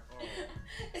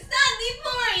 It's not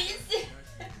nipple.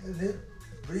 It's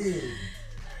Breathe.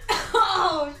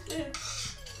 oh shit.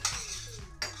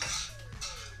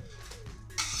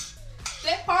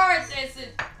 That part is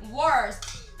worst.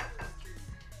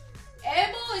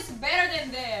 Elbow is better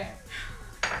than there.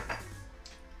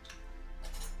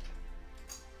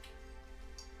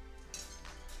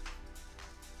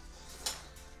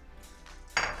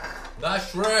 Not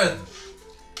shred.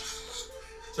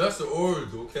 Just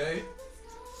old, okay?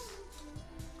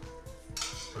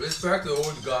 Respect the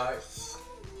old guy.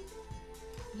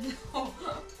 No.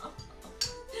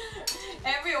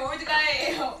 Every old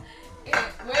guy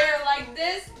wear like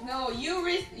this. No, you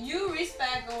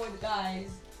respect old guys.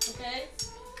 Okay?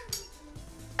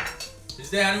 Is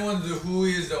there anyone who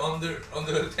is under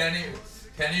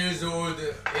 10 years old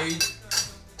age?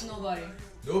 Nobody.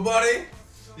 Nobody?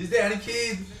 Is there any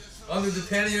kid under the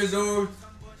 10 years old?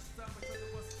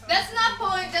 That's not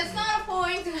point. That's not a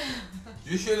point.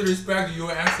 You should respect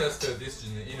your ancestor. This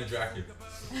in a jacket.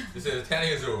 This is 10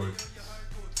 years old.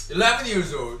 11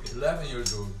 years old. 11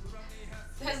 years old.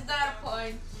 That's not a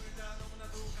point.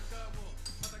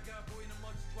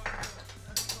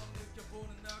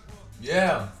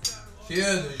 Yeah,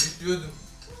 kid, you should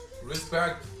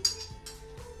respect.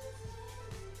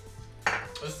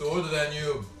 It's older than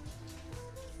you.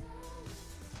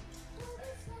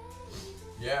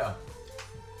 Yeah.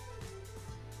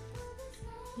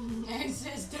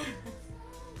 Ancestor.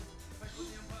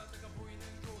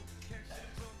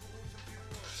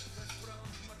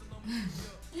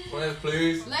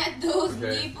 Please. Let those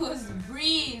nipples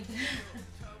breathe.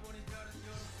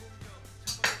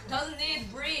 Doesn't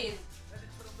need breathe.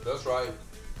 That's right.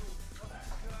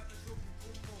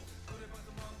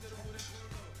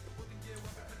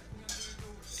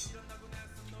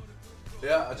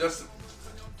 Yeah, I just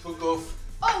took off.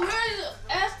 Oh, where is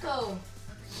Esco?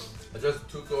 I just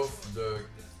took off the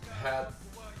hat.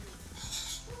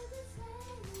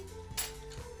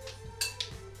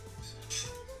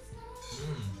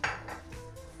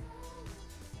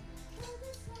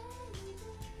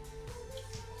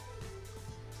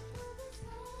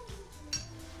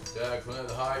 Yeah, connect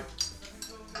the hype.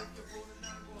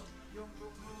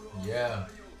 Yeah,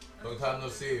 long time no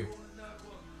see.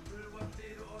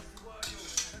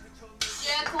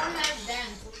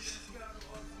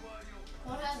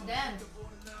 then.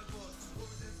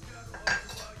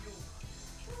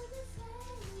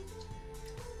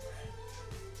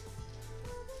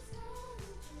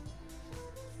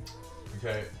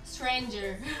 Okay.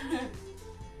 Stranger.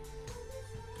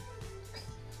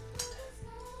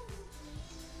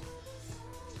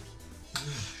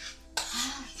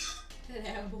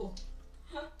 Terrible.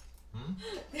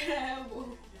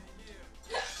 Terrible.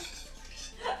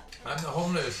 I'm not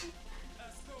homeless.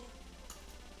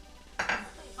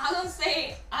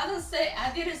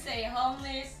 I didn't say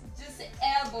homeless, just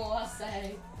elbow, I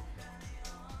say.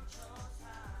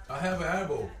 I have an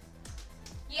elbow.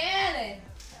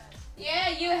 Yeah,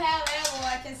 you have elbow,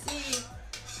 I can see.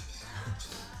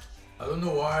 I don't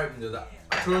know why.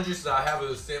 I told you that I have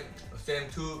the same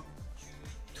two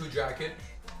jacket.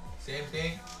 Same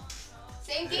thing.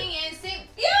 Same thing and same.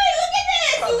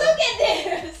 Yeah, look at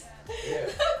this! Yeah.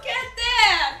 Look at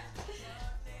that!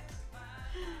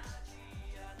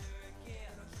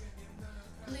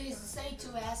 Please say to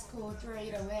Esco, throw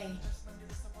it away.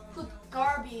 Put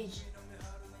garbage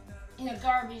in a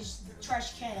garbage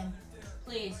trash can,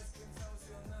 please.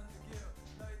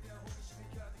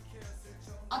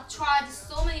 I tried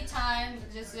so many times,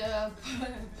 just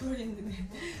put in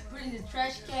the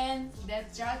trash can,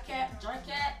 that jacket,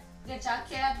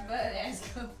 but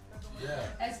Esco. Yeah.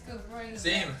 Esco brings.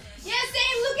 Same. Yeah,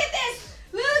 same. Look at this.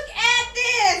 Look at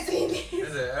this.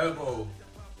 There's an elbow.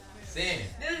 Same.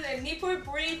 This is a nipple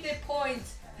breathe point.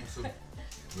 So,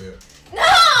 where?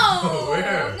 No.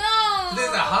 Where? No.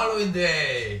 Today's a Halloween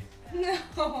day. No.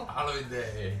 Halloween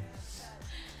day.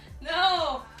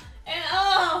 No.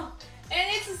 And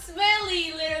it's smelly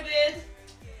a little bit.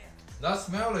 Not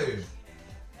smelly.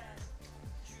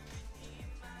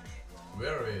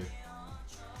 Where is?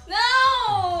 No.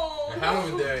 A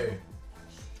Halloween day.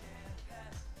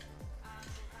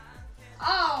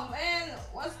 Oh man,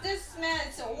 what's this smell?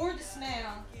 It's an old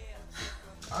smell.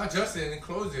 I just didn't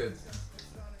close it.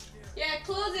 Yeah,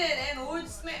 close it and old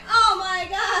smell. Oh my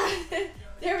god.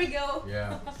 There we go.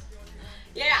 Yeah.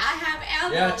 Yeah, I have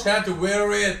elbow. Yeah, try to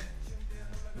wear it.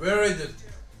 Wear it.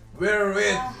 Wear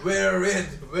it. Wear it.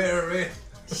 Wear it.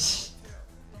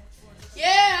 Yeah,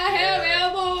 I have Yeah.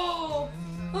 elbow.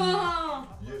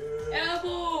 Yeah.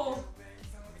 Elbow.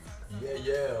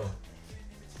 Yeah.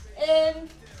 And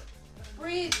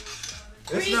breathe.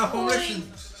 It's Breathe not homeless.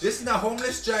 point. This is not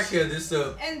homeless jacket. It's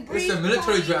a breathe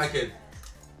military point. jacket.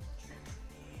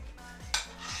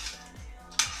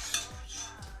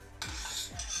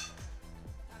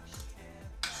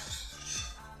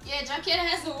 Yeah, jacket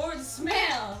has the word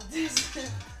smell.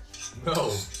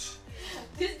 No.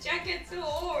 This jacket's so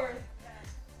old.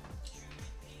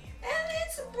 And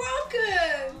it's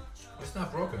broken. It's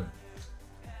not broken.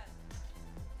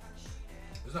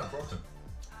 It's not broken.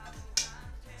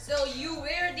 So you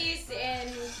wear this and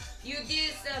you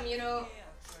did some,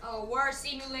 war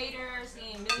simulators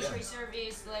and military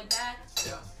service like that.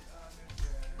 Yeah.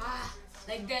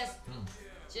 Like this.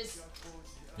 Just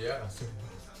Yeah.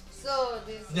 so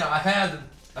this. Yeah, I had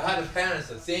the pants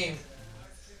the same.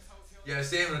 Yeah,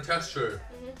 same texture.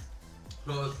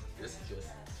 Clothes. It's just.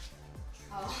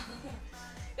 Oh.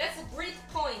 That's a breathe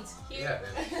point here.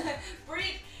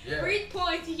 Yeah. breathe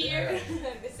point here.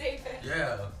 Yeah. The same thing.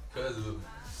 Yeah, because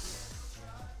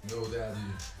know that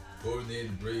you both need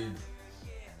to breathe.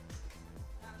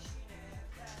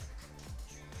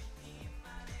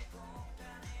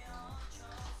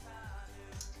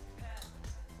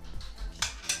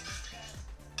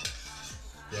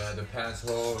 Yeah, the pants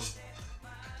hole.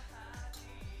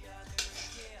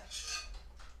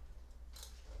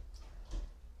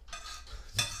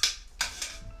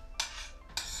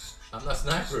 I'm not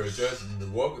sniper, just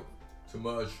walk too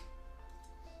much.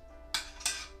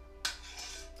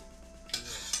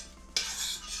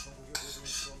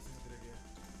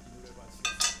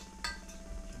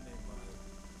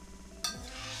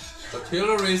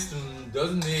 Artillerist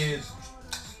doesn't need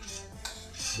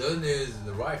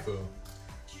the rifle.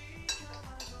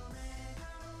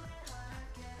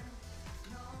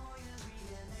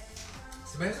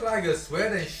 Smells like a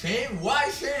sweat and shame. Why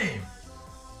shame?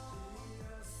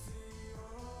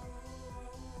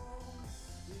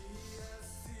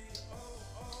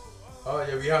 Oh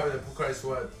yeah, we have the Bukhari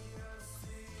sweat.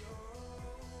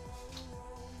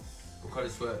 Bukhari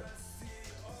sweat.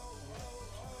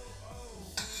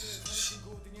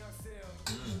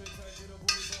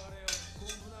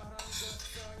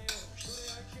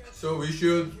 So we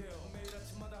should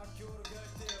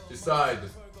decide.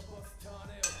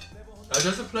 I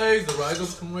just play the Rise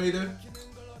of Tomb Raider.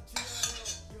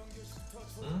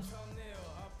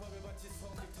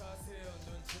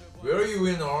 Where are you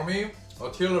in the army?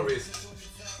 Artillerist.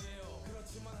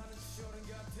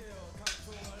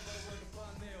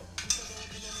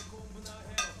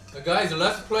 Guys,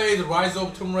 let's play the Rise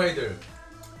of Tomb Raider.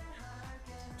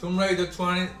 Tomb Raider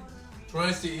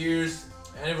 20 years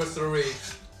anniversary.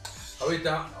 I will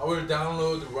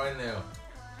download right now.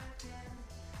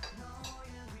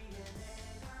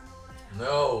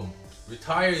 No,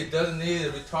 retire. It doesn't need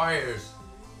it. Retires.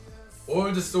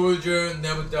 All the soldier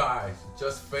never dies.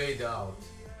 Just fade out.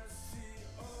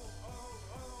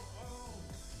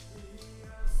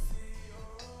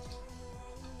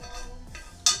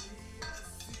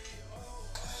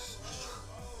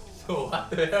 So what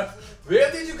the hell?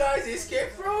 Where did you guys escape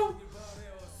from?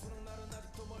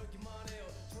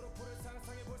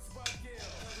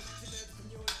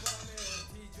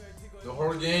 The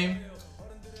whole game?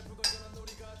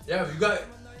 Yeah, you got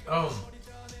oh,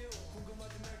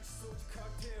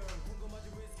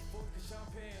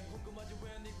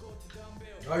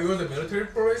 you're the military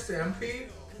police MP?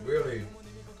 Really?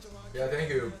 Yeah, thank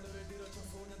you.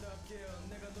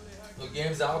 The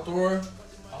game's outdoor.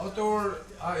 Outdoor,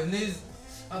 it needs.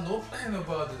 No plan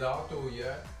about the outdoor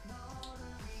yet.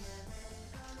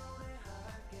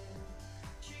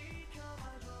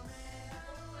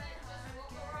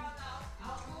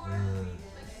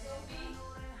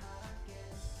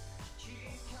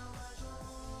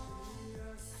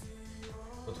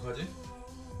 어떡하지?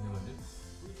 안녕하지?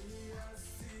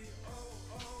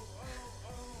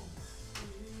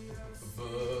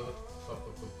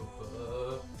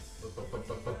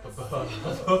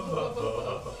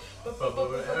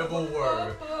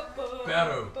 Everywhere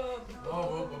better.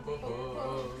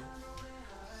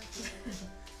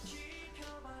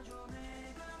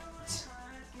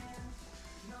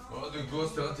 I'll do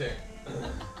ghost hunting.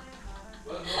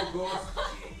 But no ghost.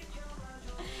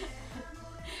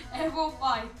 Elbow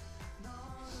fight.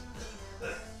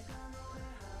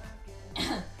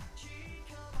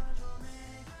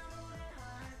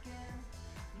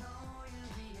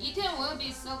 Italy will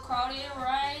be so crowded,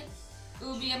 right? It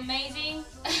will be amazing.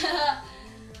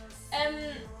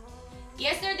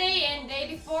 Yesterday and day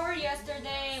before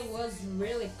yesterday was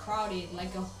really crowded,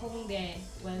 like a whole day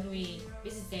when we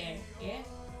visit there. Yeah.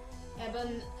 But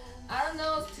I don't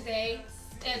know today.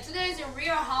 Today is a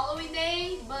real Halloween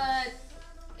day, but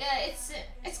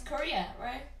it's Korea,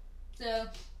 right? So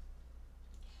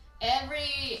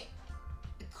every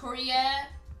Korean,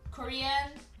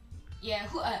 yeah,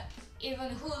 even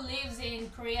who lives in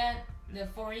Korea, the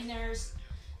foreigners,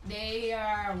 they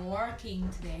are working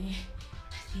today.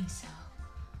 I think so.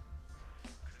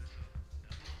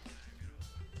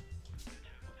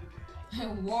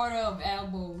 War of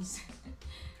elbows.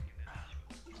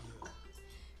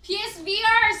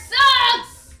 PSVR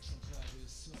sucks!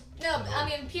 No, I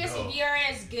mean PSVR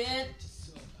is good.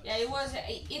 Yeah,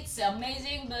 it's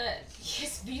amazing, but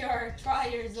PSVR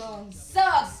Trial Zone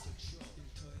sucks!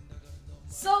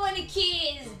 So many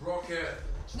keys! Broken.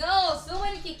 No, so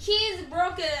many keys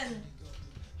broken!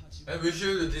 And we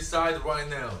should decide right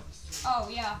now. Oh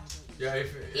yeah. Yeah,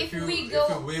 if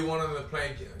we want to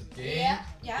play game,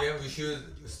 yeah, we should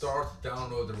start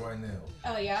download right now.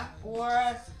 Oh yeah, or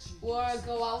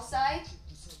go outside.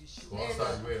 Go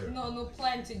outside where? No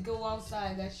plan to go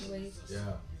outside actually.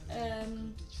 Yeah.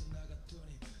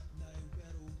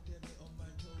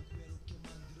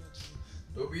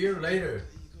 We'll be here later.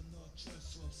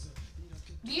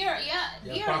 Beer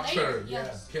later.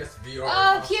 Yeah, PSVR.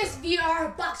 Oh,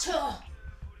 PSVR Bakcho.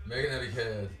 Magnetic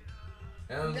head.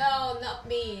 And no, not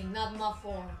me, not my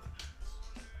phone.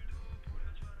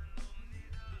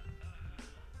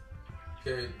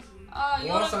 Okay.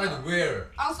 You outside where?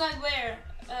 Outside where?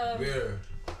 Where?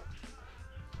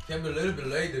 Can be a little bit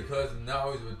later because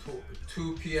now it's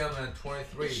 2 p.m. and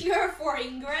 23. You're for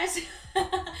ingress?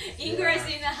 Ingress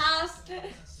in the house?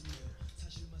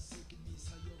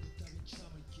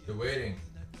 They're waiting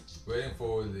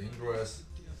for the ingress.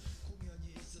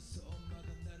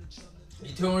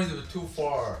 Itaewon is too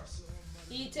far.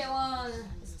 Itaewon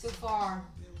is too far.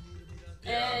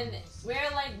 Yeah. And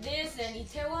we're like this, and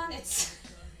Itaewon, it's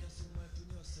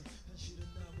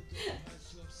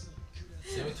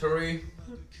Cemetery.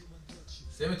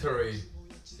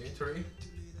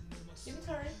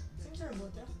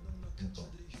 뭐죠?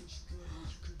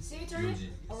 Cemetery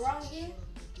around here?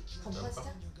 Compressed?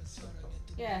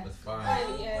 Yeah. That's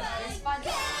fine. Yeah, it's fine.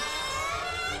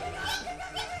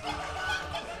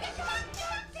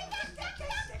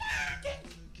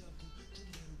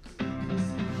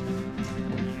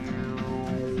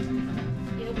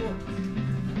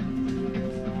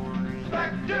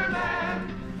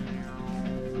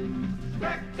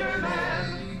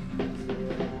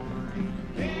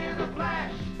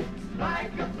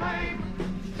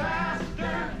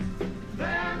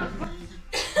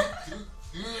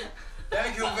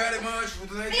 Thank you very much. much.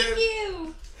 Thank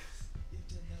you.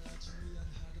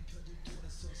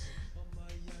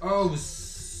 Oh,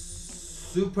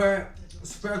 super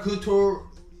culture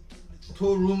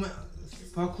room,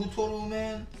 culture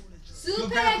man.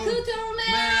 Super Man, Couture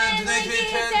Man. thank you,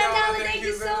 $10. $10. Thank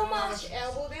you so much.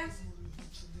 Elbow dance.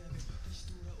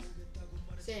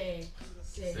 Say.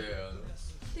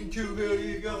 Thank you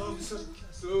very much.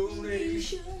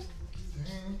 Donation.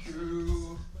 Thank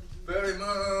you very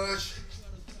much.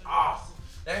 Ah,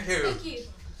 thank you. Thank you.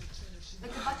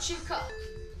 Like a bachuka.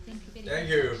 Thank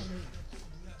you.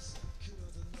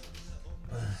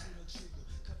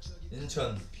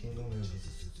 인천 빈동묘지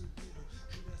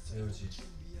묘지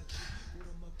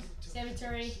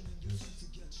Cemetery.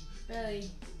 Really?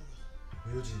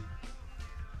 묘지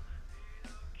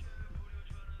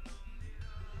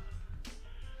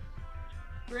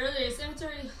Really?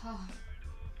 Cemetery?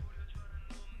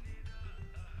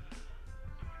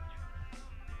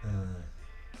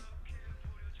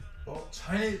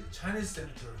 Chinese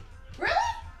cemetery.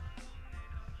 Really?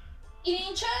 In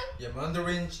Incheon? Yeah,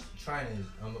 Mandarin Chinese.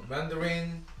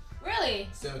 Mandarin Really?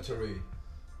 cemetery.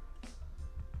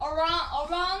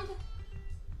 Around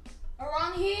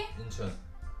here? 인천.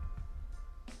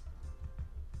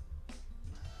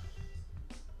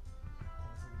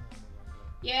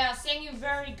 Yeah, thank you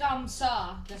very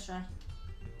감사. That's right.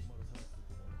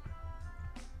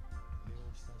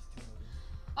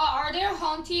 Are there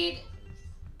haunted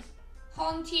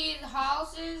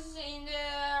houses in the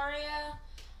area?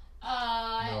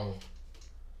 No.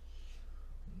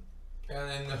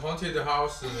 And in the haunted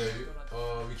house,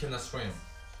 we cannot swim.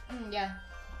 Yeah.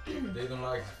 They don't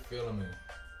like filming.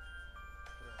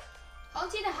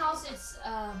 Haunted house, it's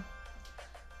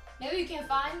maybe you can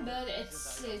find, but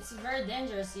it's very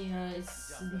dangerous. You know,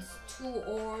 it's too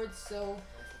old. So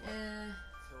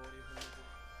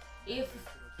if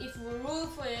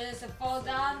roof is fall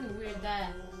down, we're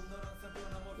dead.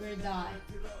 We'll die.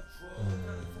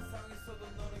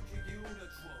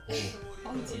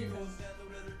 Haunted house.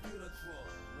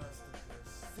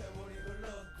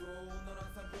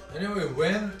 Anyway,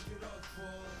 when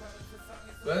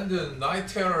the Night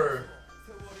Terror,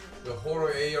 the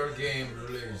horror AR game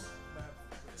released?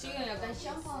 지금 약간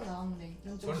샴푸 나오는데.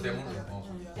 저는 데모로.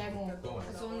 데모. 그거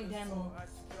It's only demo.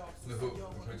 근데 그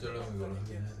결제하려면 이걸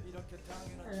하긴 해야 돼.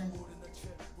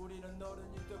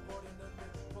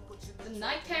 The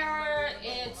Night Terror,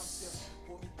 it's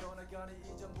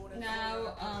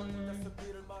now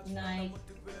Night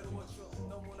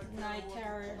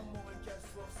Terror.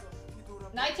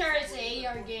 Night Terror is an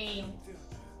AR game,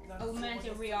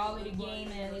 augmented reality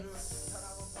game, and it's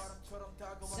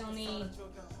Sony.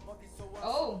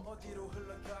 Oh,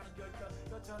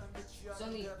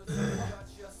 Sony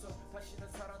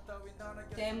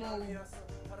demo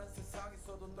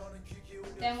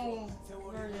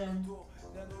version.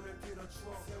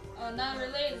 Not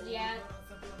released yet.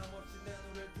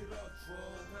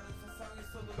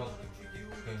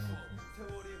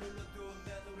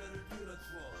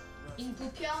 In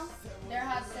Bupyeong, there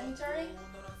has cemetery.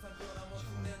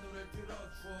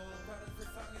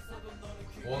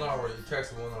 1 hour. It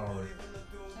takes 1 hour.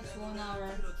 That's 1 hour.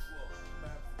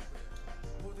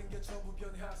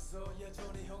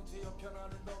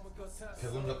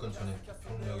 배분 접근 전에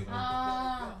경력이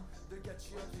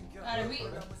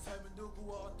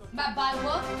By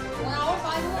what? 1 hour?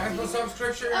 By what? Thanks for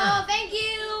subscription. Oh, thank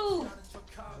you!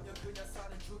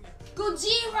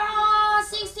 Gojira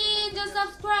 16 just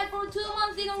subscribed for 2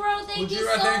 months in a row. Thank you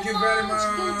so thank you very much.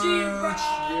 Gojira.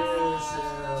 Yes.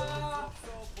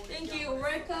 Thank you.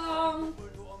 Welcome.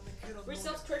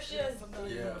 Resubscription.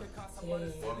 Yeah.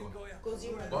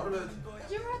 Gojira. Marvel.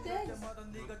 Gojira, thanks.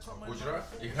 Gojira?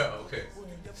 Yeah. Okay.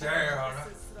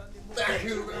 Thank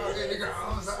you very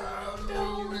much.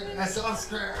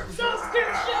 Subscription.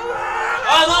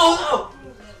 Oh no!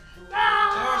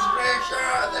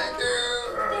 Subscription.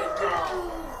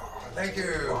 Thank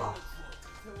you.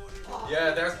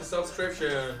 Yeah, that's the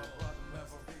subscription.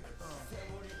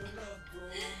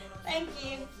 Thank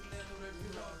you.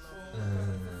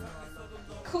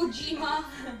 Kojima.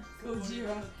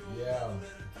 Gojira. Yeah.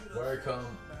 Welcome.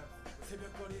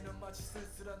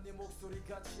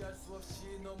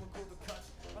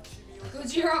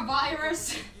 Gojira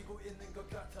virus.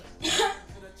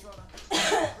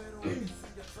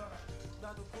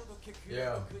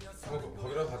 Yeah.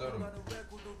 거기로 가자 그럼.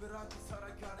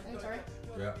 Sorry.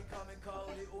 Yeah.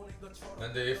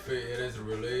 And if it is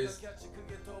released,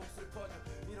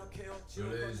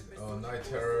 release Night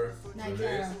Terror Night release.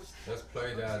 Terror. Let's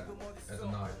play that at the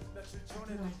night.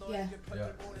 Yeah. Yeah.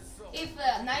 If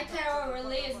Night Terror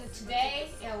released today,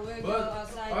 yeah, we'll go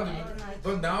outside at the night.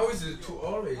 But now it's too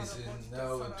early. It's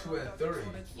now 2:30.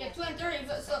 Yeah, 2:30.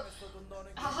 But so,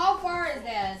 how far is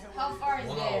that? How far is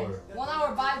 1 that? hour. 1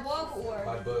 hour by walk or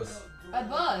By bus. by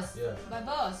bus? Yeah. By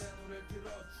bus.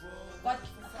 What?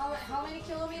 How many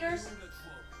kilometers?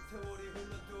 I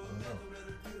don't know.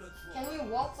 Can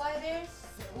we walk by there?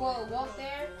 Well, walk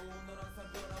there.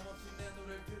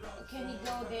 Can you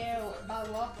go there by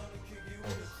walk?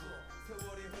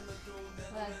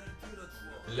 Like,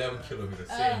 11 kilometers.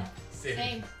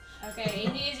 Same. Okay,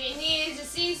 it needs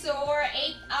 6 or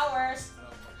 8 hours.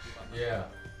 Yeah.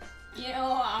 You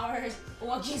know, our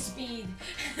walking speed.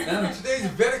 And today is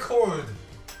very cold.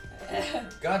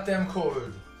 Goddamn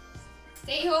cold.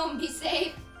 Stay home, be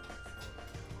safe.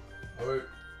 I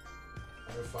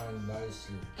will find nice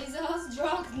sleep. Is us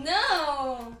drunk?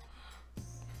 No!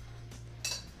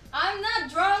 I'm not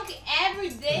drunk every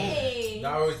day.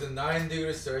 Now it's 9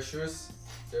 degrees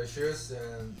Celsius,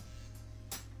 and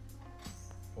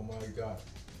oh my god.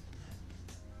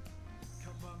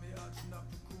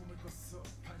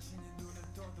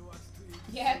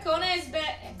 Yeah, Kona is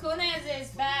back. Kona is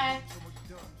back.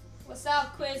 What's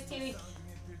up, Quiz TV?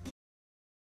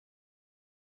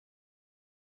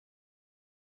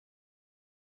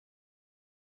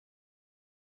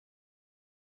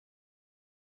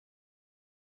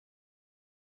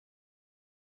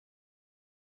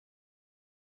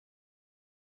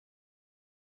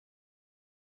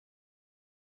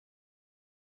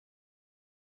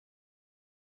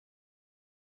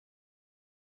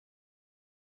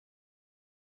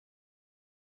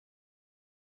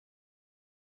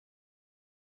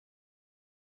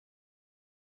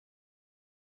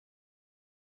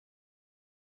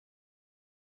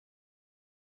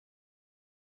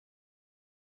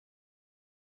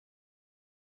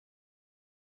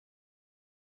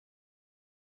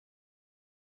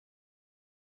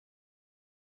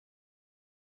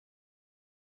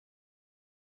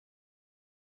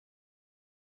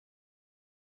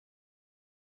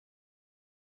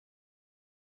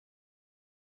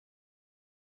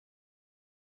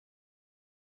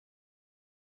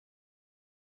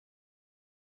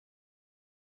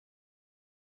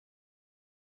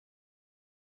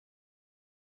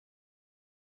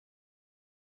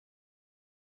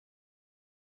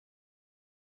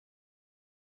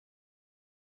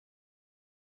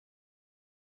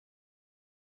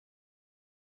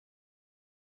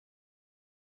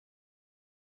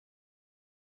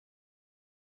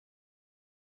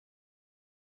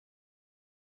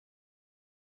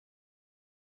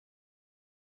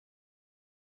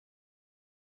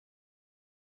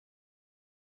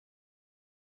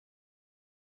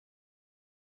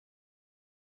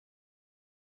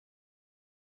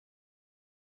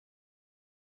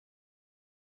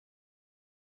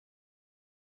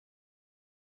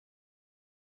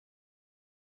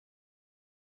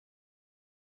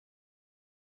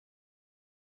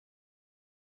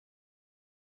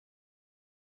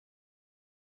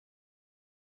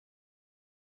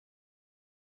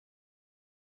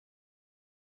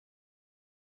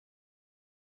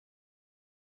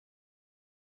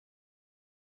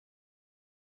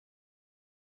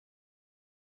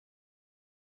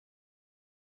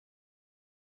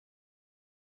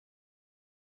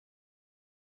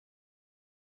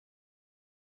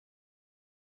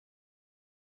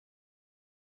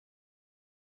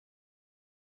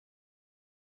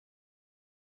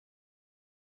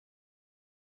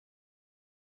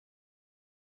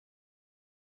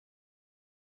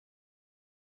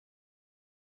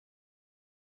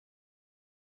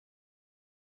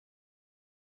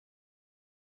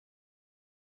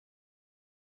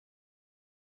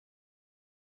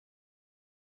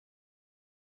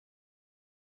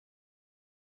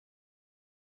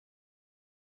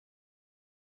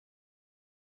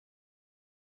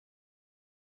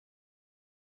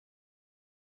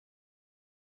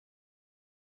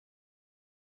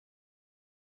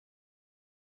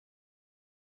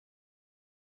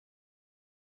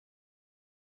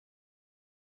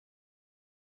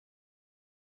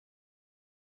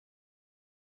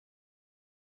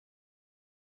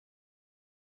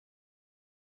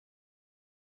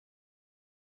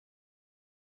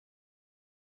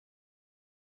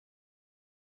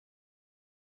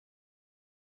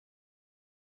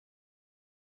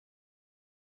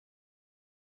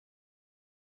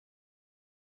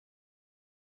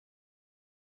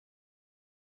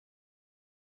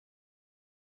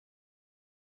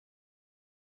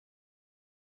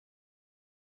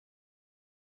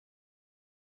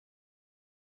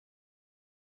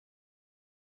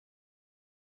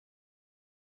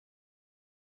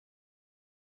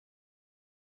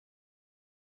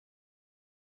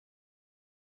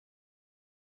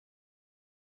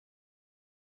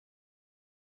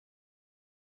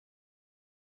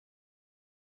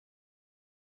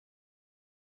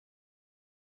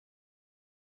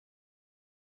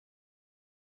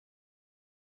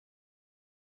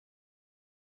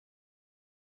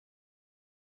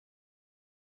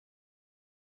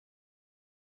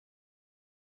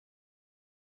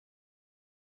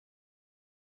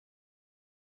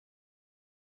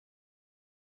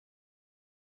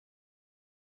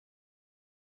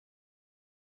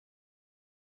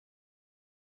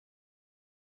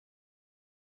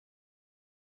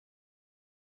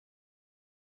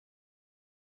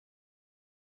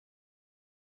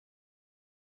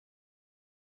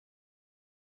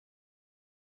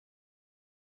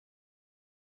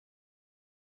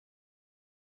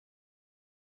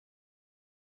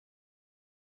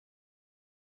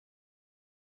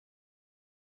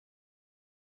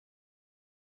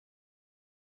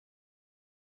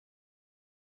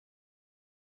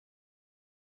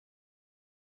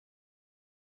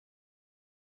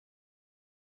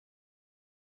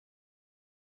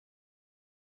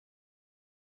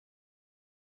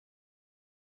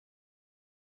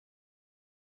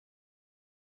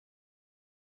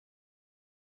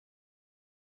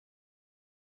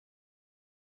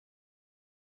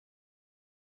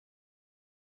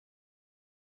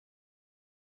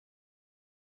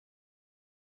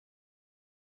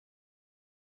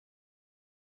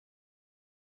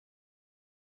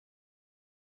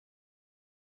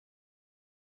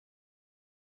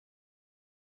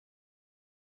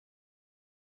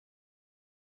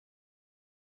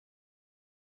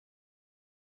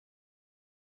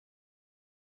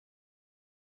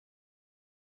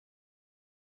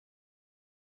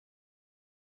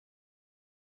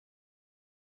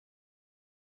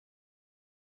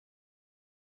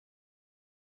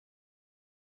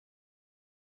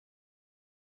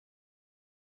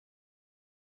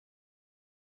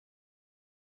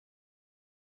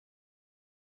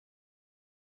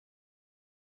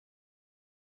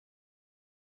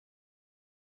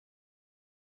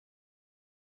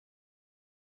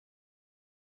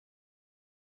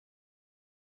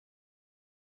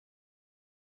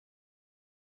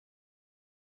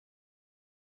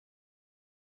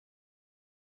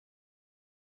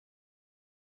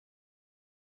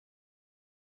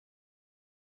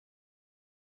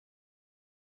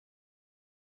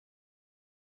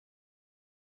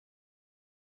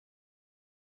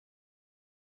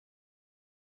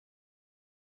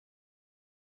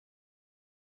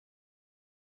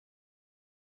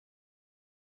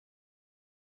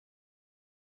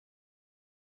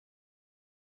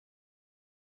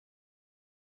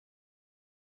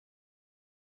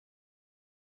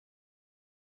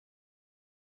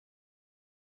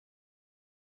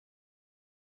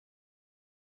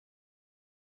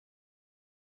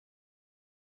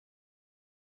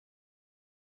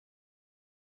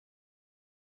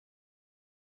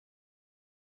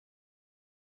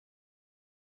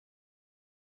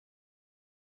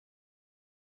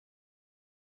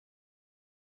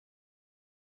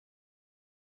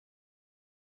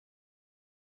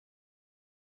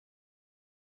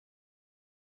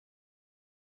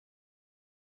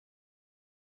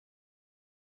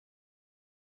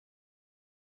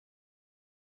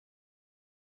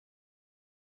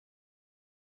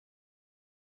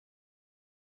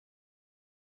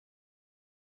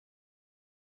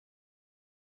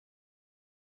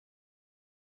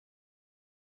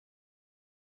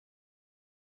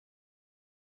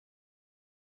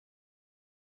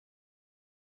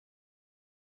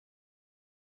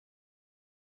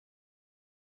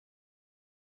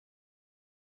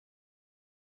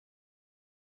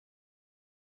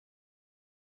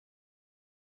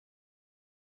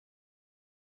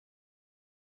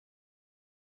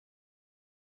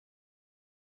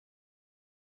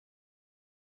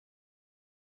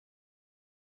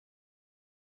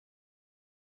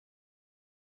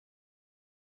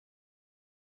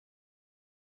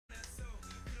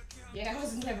 Yeah, I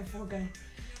was never forgotten.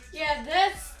 Yeah,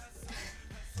 that's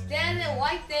then the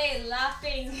white day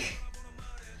laughing.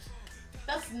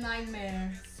 That's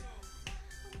nightmare.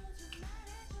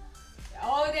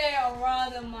 All day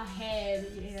around in my head,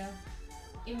 you know,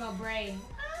 in my brain.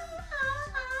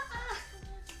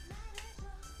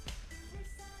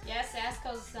 Yes,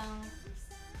 Esco's song.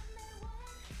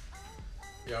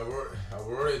 Yeah, I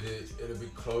worried it'll be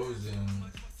closing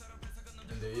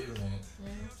in the evening.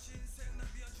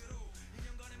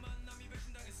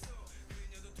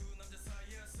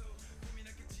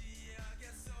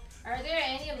 Are there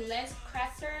any lens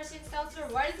crafters in South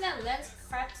Korea? What is that lens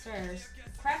crafters?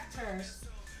 Crafters.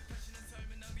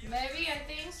 Maybe I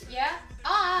think yeah.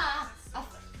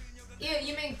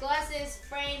 You mean glasses,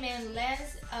 frame, and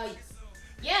lens?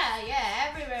 Yeah.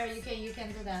 Everywhere you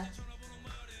can do that.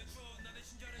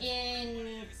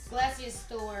 In glasses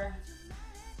store.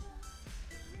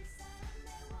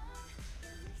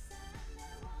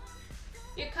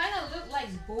 You kind of look like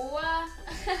Boa.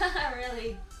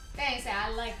 Really. Thanks, I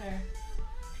like her.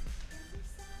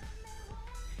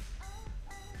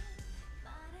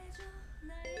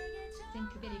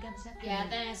 Yeah,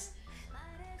 thanks.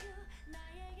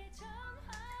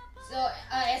 So,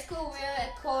 Esco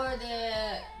will call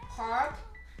the park,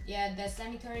 yeah, the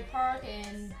cemetery park,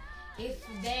 and if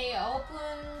they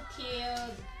open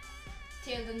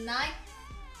till the night,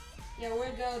 yeah,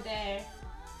 we'll go there.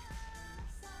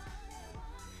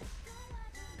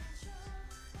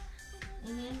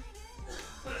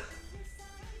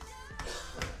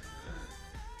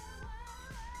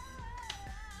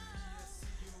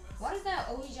 What is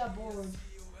that Ouija board?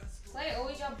 Play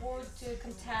Ouija board to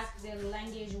contact the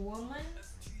language woman.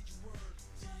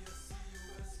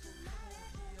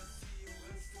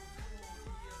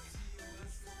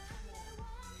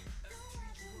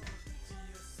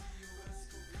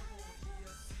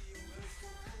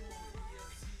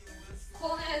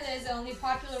 Korean is only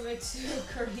popular with 2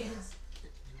 Koreans.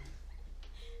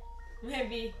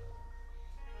 Maybe.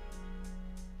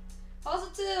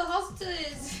 Hospital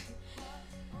is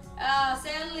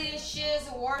sadly she's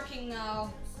working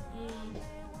now.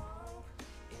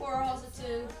 Poor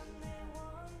hospital.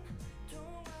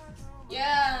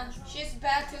 Yeah, she's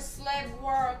back to slave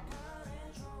work.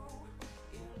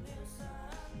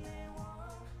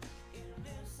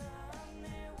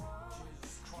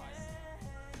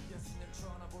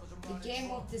 The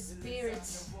game of the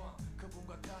spirits.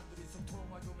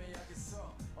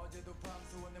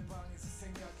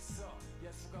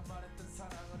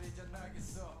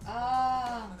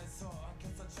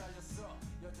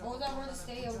 Older would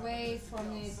stay away from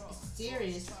the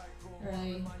series,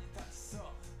 really.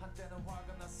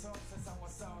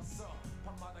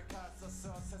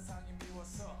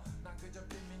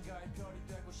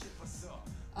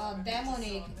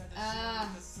 Demonic.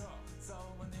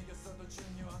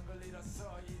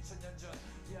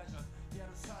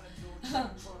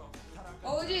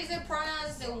 OG is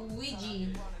pronounced Ouija.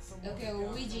 Okay,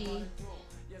 Ouija.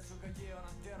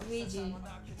 Ouija.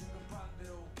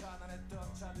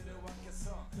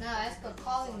 Now Esco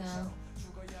calling now.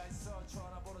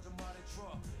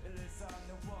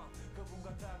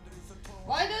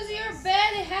 Why does your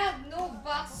bed have no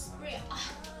box spring?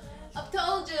 I've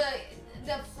told you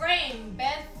the frame,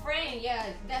 bed frame,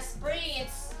 yeah, that spring,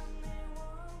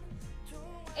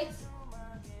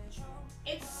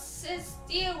 it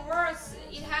still works.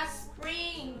 It has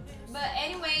spring, but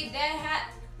anyway,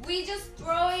 we just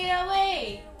throw it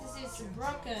away. This is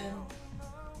broken.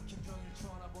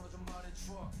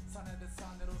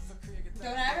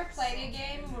 Don't ever play the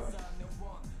game.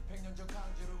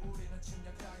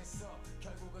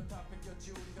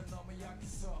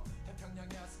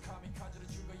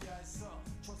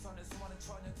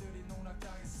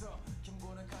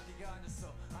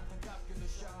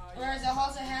 Whereas the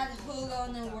also had hook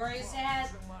on the warrior's head.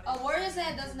 A warrior's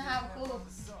head doesn't have hook.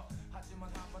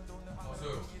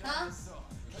 Huh?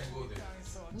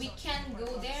 We can go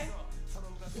there.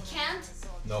 We can't?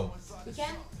 No. We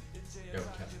can? Yeah, we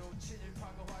can.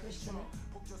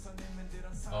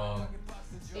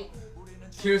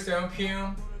 Till 7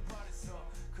 p.m.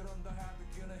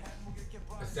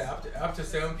 After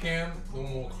 7 p.m. no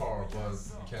more car, but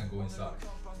we can go inside.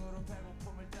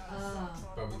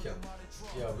 But we can.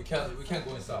 Yeah, we can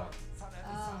go inside.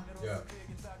 Yeah.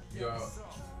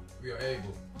 We are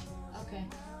able. Okay.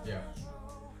 Yeah.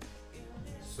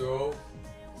 So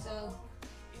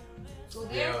go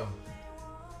there. Yeah.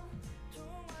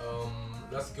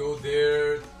 Let's go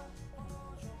there.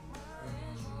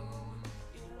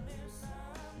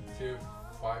 Till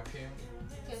 5 p.m.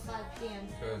 Till 5 p.m.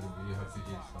 Because we have to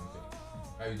eat something.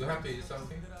 You don't have to eat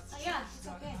something? Yeah, it's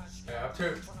okay. After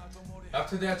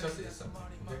After that, just eat something.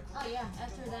 Okay. Oh yeah,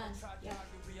 after that. Yeah.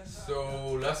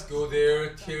 So let's go there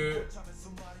till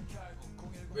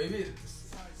maybe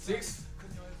 6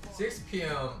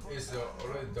 p.m. is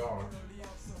already dark,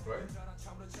 right?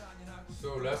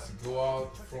 So let's go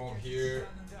out from here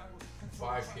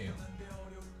 5 p.m.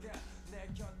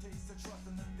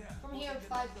 From here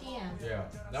 5 p.m. Yeah.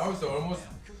 Now it's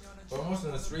almost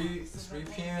in the 3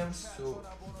 p.m. So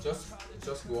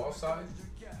just go outside.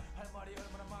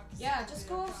 Yeah, just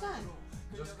go outside.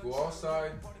 Just go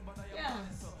outside. Yeah.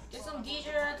 Get some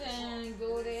dessert and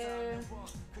go there.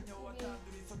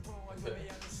 Okay.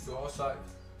 Go outside.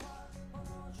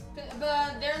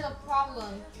 But there's a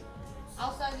problem.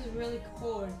 Outside is really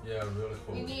cold. Yeah, really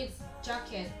cold. We need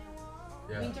jacket.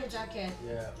 Yeah. Winter jacket.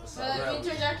 Yeah. But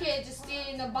winter jacket is still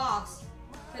in the box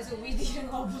because we didn't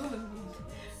open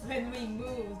it when we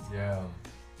moved. Yeah.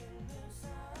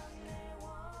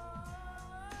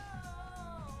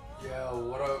 Yeah,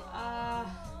 what up?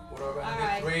 What up, Andy?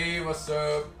 alright. 3, what's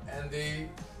up, Andy?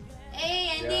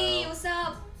 Hey Andy, Yeah. what's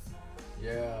up?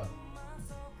 Yeah.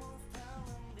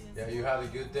 Yeah, you had a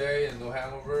good day and no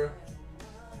hangover?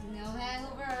 No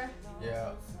hangover.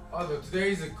 Yeah. Although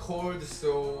today is cold,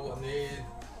 so I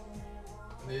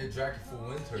need a jacket for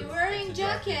winter. You're wearing Winter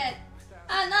jacket.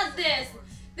 Not this.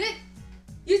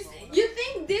 You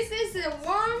think this is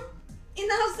warm in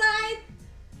outside?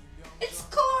 It's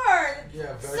cold.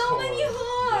 Yeah, very so cold. many Yeah,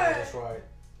 hard. that's right.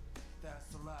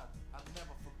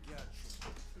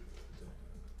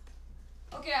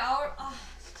 Okay, our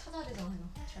찾아내잖아요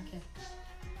jacket.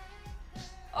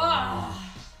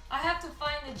 I have to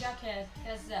find the jacket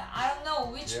because I don't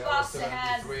know which Yeah, box what's up,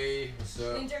 has Andy? 3, what's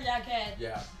up? winter jacket.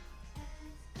 Yeah.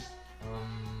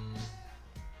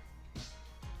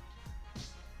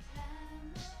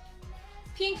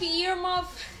 Pink earmuff.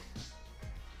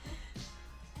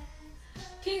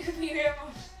 Pink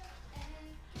earmuff.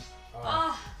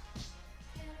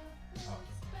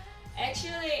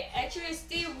 Actually,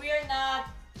 still we're not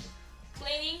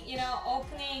cleaning.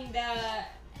 Opening the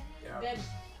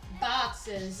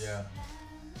boxes. Yeah.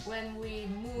 When we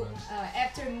move,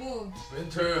 after move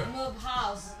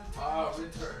house.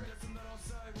 Winter.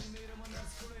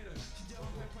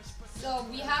 So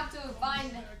we have to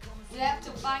find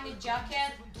the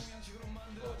jacket.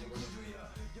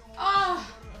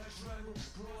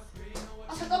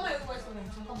 잠깐만 여기 와 있어.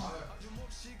 잠깐만.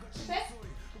 오케이?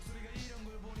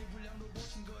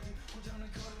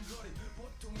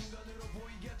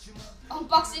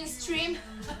 Unboxing stream.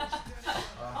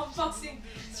 Unboxing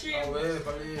stream. 왜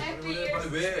빨리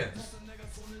왜?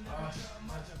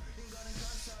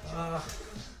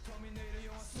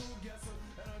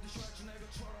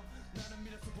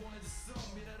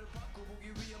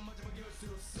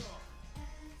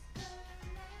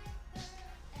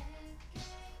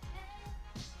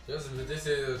 This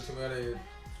is too many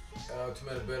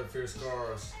battlefield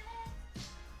scars.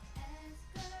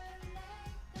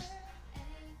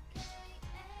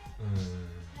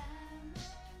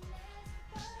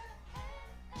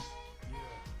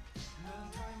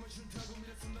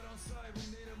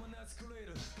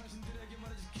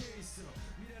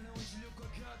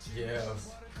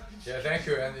 Yeah, thank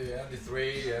you, Andy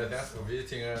 3. Yeah, thanks for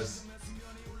visiting us.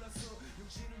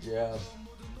 Yeah.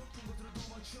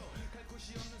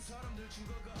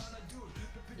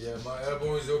 Yeah, my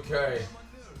elbow is okay.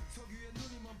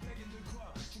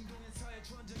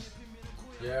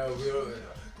 Yeah,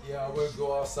 we'll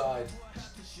go outside.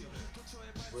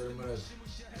 Wait a minute.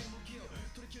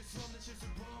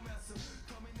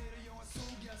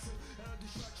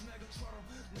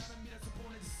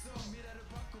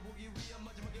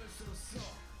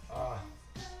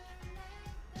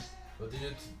 What did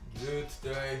you do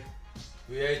today?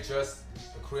 We ate just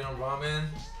a Korean ramen.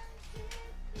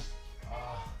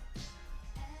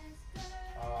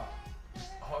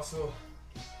 Also,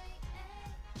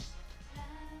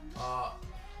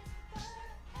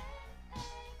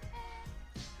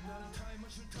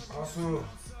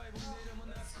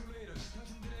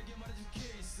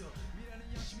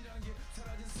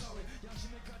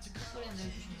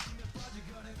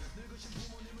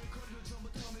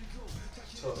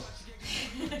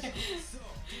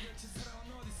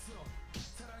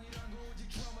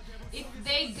 if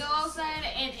they go outside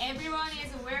and everyone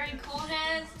is wearing cool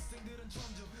hats,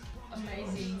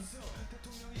 amazing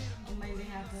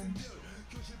happen.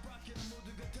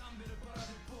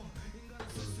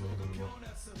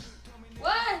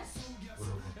 What?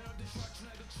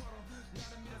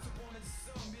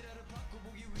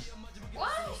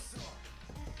 What?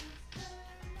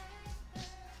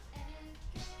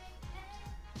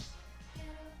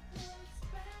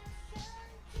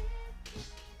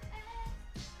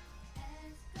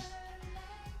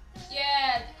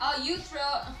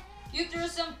 you threw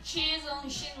some cheese on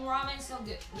Shin ramen, so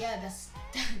good. Yeah, that's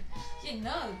you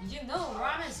know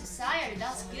ramen society,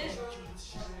 that's good.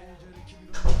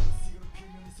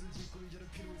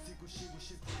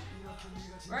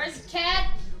 Where's the cat?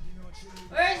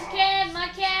 Where's the cat? My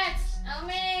cats!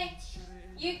 Ame,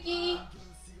 Yuki.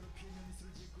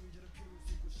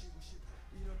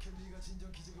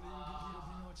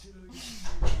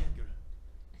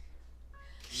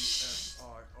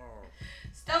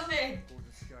 Stop it!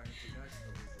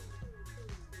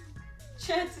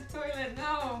 Chat to toilet,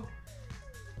 no!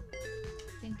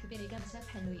 땡크베리 감사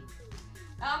할로윈.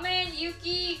 Amen,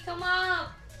 Yuki, come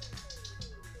up!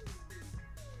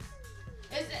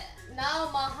 Now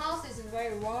my house is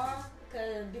very warm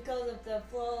because of the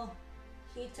floor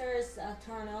heaters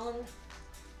turned on.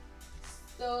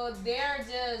 So they're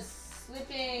just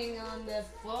sleeping on the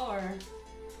floor.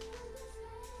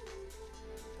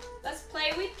 Let's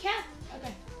play with cat.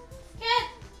 Okay. Cat,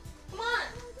 come on.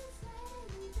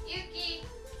 Yuki.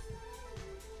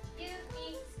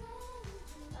 Yuki.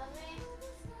 Okay.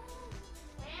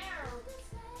 Meow.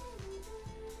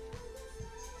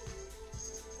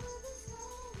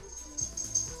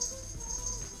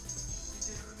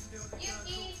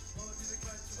 Yuki.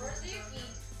 Where's Yuki?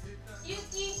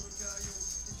 Yuki.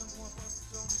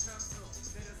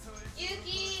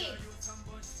 Yuki.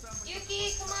 Yuki,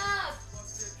 come up.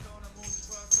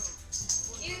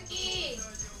 Yuki!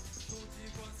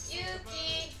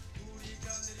 Yuki!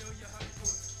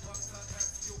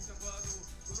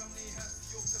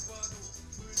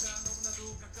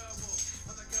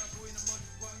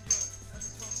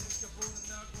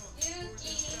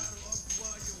 Yuki!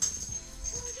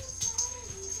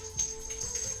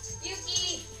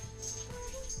 Yuki!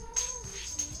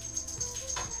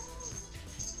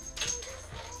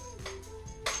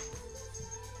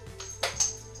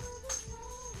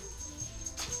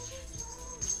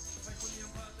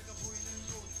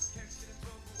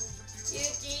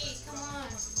 Yuki, come on.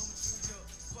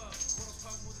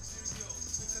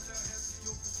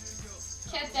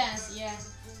 Cat dance, yeah.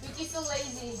 Yuki's so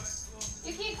lazy.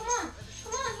 Yuki, come on.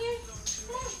 Come on, here.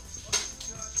 Come on.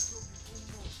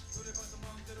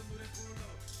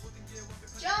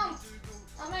 Jump.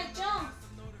 I might jump.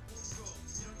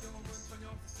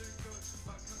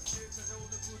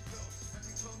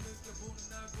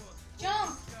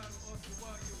 Jump.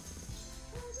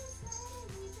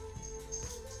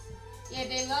 Yeah,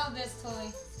 they love this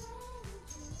toy.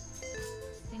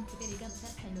 땡크베리 감사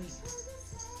할로윈.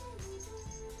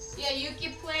 Yeah, Yuki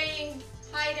playing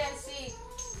hide and seek.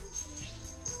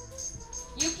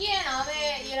 Yuki and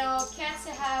Ame, you know, cats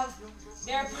have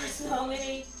their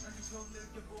personality.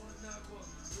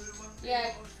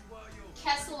 Yeah,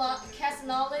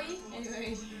 cat's-nality.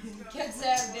 Anyway, cats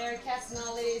have their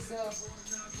cat's-nality, so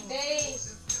they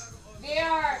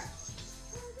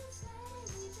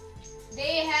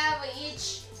have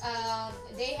each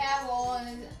they have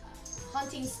own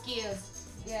hunting skills.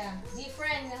 Yeah,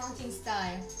 different hunting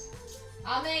style.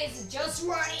 Ame is just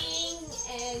running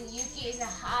and Yuki is a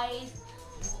hide.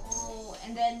 Oh,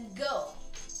 and then go.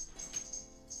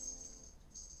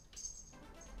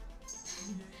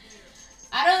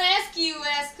 I don't ask you,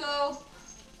 Esco.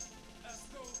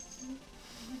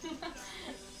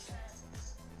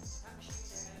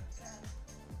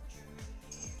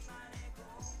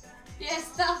 Yeah,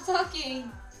 stop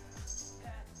talking.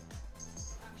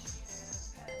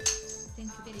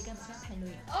 땡크베리 감사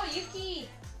할로윈. Oh, Yuki.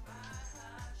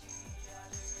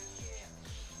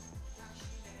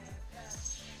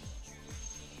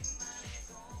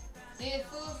 The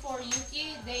food for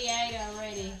Yuki, they ate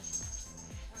already.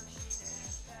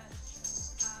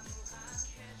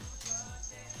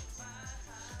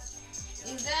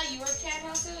 Is that your cat,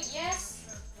 Heosu? Yes.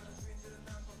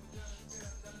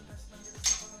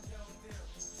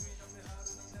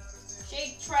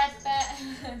 Shake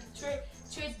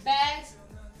treat bags.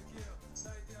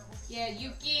 Yeah,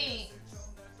 Yuki.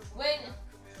 When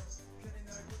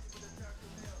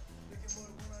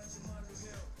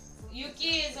Yuki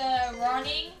is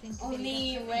running,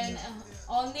 only when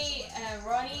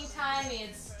running time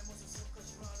it's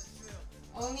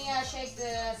only I shake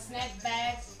the snack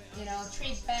bags, you know,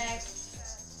 treat bags.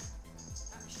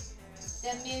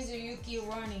 That means Yuki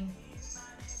running.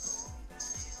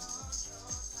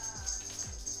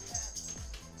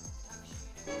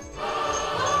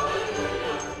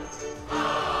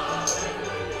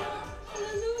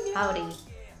 Howdy.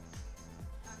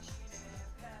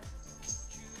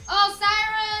 Oh,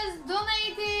 Cyrus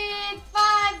donated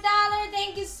 $5.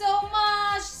 Thank you so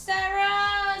much,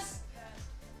 Cyrus.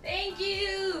 Thank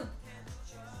you.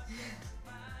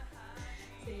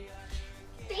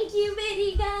 Thank Thank you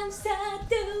very 감사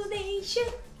donation.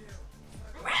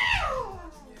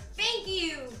 Thank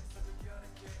you.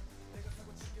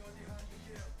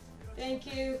 Thank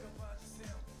you.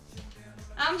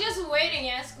 I'm just waiting,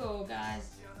 Esco, guys.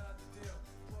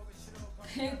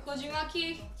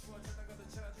 Kojima-ki.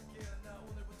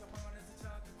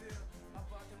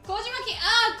 Kojima-ki.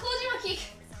 Ah, Kojima-ki.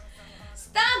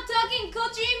 Stop talking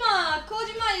Kojima.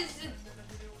 Kojima is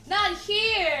not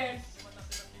here.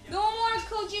 No more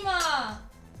Kojima.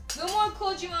 No more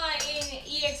Kojima in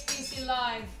EXBC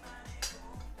Live.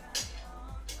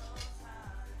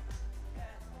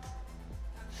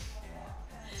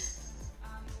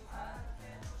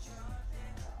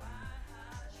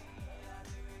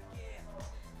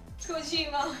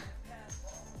 Kojima.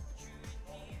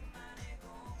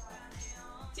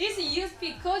 This used to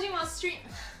be Kojima stream.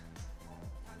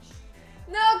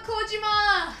 No,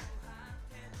 Kojima!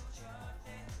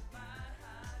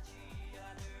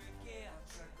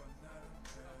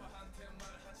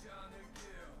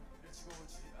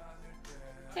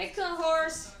 Techno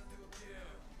horse.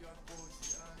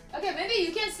 Okay, maybe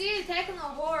you can see the techno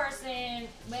horse, and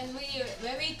when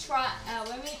we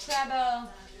travel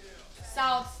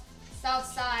south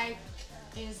side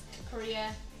in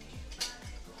Korea.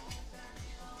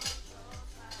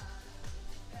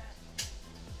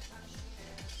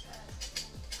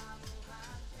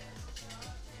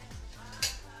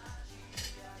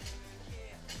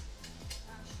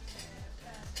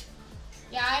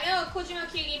 Yeah, I know Kojima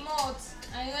King emotes.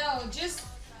 I know. Just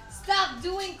stop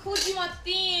doing Kojima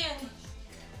thing.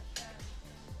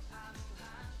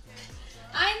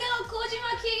 I know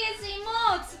Kojima King is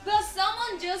emotes, but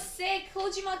someone just said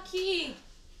Kojima King.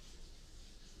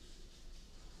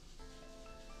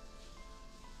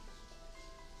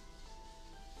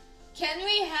 Can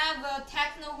we have a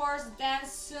techno horse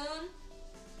dance soon?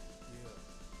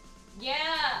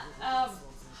 Yeah.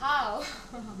 How?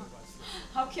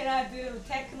 How can I do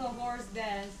techno horse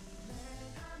dance?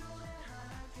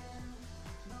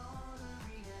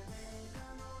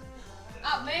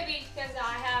 Oh, maybe because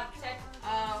I have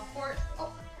horse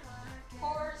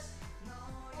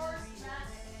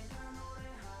dance.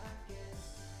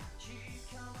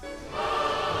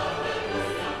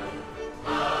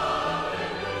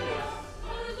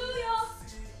 Hallelujah.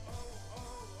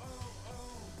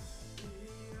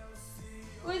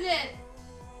 Who is it?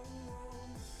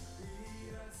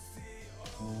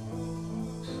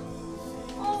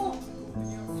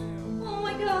 Oh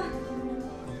my God.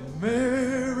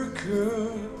 America,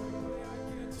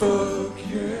 fuck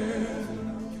yeah,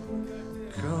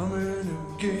 coming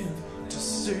again to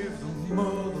save the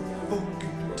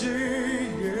motherfucking day,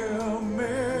 yeah,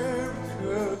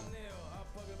 America.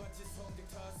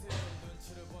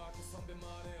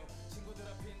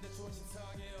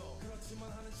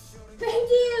 Thank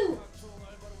you.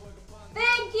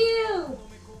 Thank you.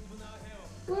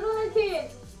 Good on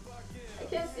kid. I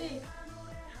can't see.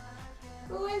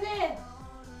 Who is it?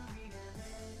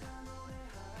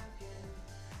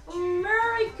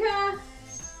 America!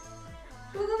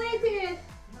 Google it!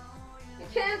 I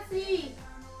can't see!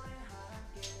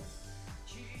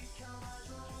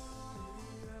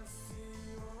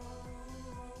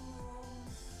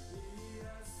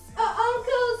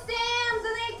 Uncle Sam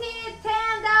donated $10!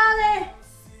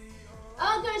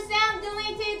 Uncle Sam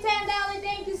donated $10,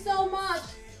 thank you so much!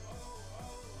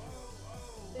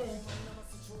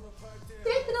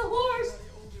 Take the horse!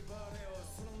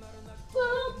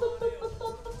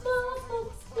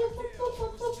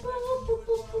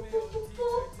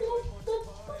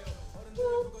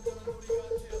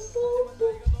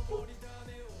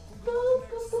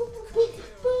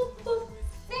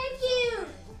 Thank you!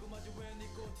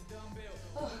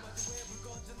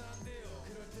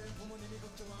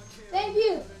 Thank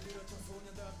you!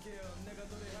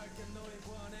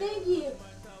 Thank you!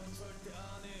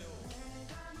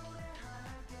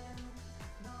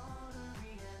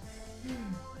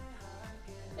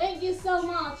 Thank you so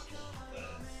much!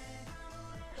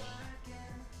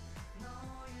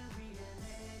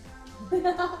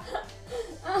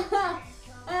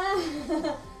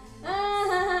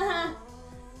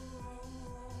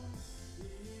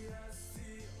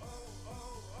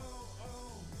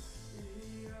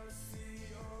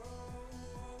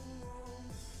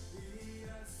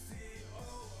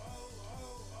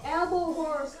 Elbow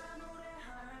horse.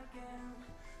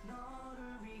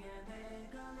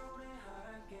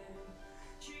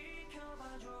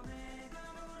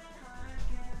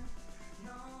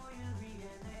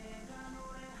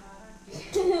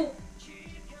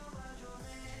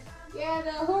 Yeah,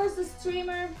 the horse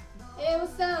streamer. Hey,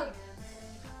 what's up?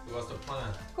 What's the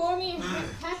plan? Call me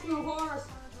techno horse.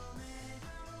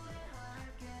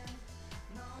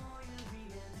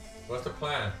 What's the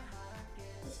plan?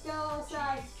 Let's go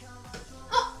outside.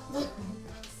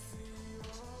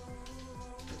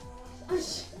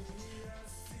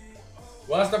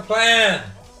 What's the plan?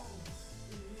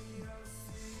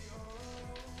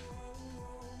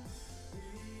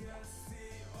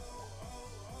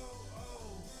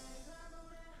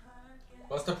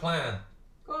 What's the plan?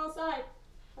 Go outside.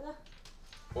 가자.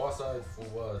 Go outside for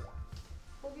what?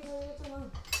 거기 가기로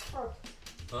했잖아. 파크.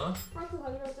 어? 파크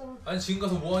가기로 했잖아. 아니 지금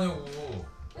가서 뭐 하냐고.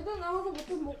 일단 나가서 뭐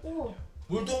좀 먹고.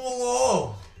 뭘 또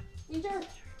먹어? 이제.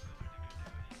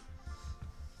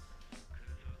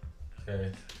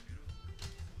 오케이.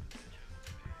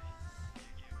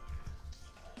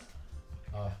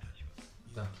 아,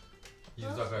 나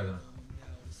이주사 가야 되나?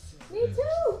 Me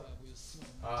too.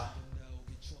 아.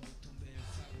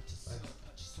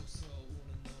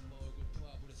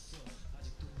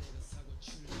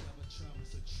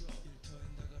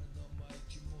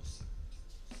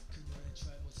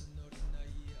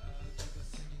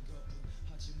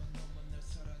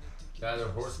 That's a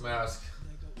horse mask.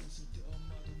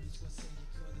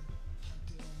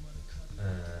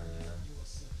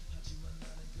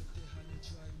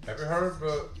 Have you heard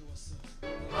about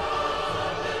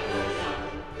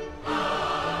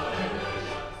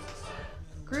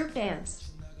Group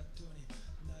dance.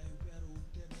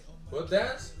 what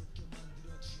dance?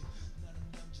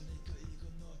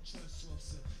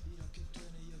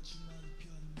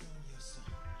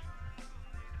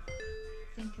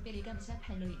 생크벨 감사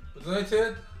팔로잉.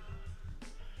 United?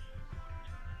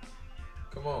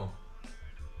 Come on.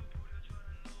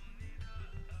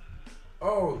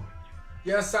 Oh,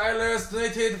 yes, Silas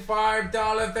donated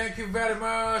 $5. Thank you very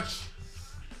much.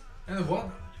 And what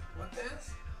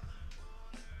dance?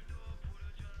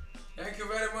 Thank you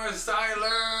very much,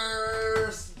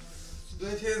 Silas.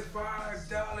 Donated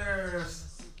 $5.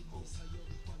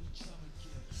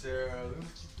 So,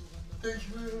 thank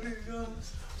you very much.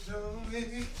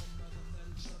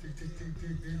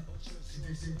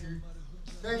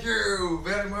 Thank you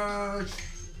very much.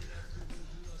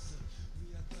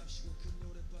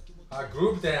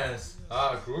 Group dance.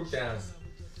 Group dance.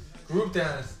 Group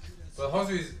dance. But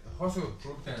Heosu is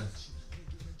group dance.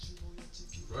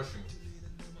 Rushing.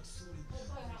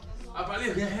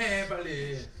 빨리 그냥 해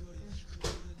빨리.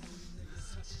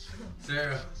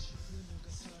 So,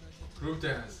 group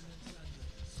dance.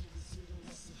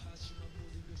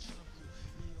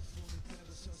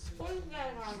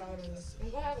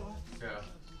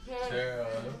 Yeah.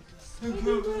 Thank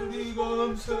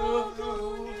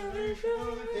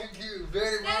you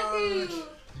very much.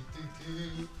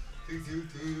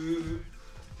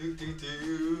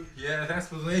 Yeah, that's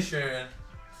explanation.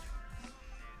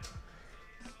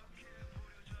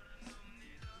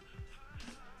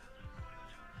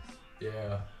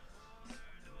 Yeah.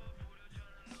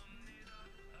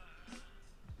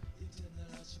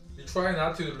 You try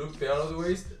not to look below the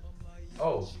waist.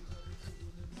 Oh.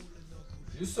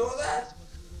 You saw that?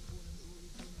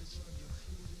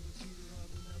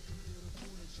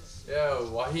 Yeah,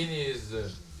 Wahini is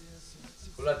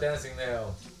hula dancing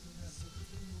now.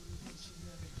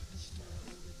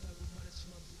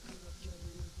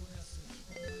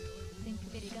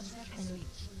 생크벨 감사 팔로잉.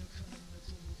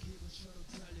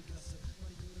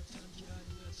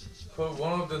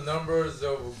 One of the numbers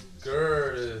of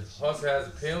girls Heosu has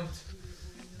pimped,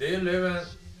 they live in.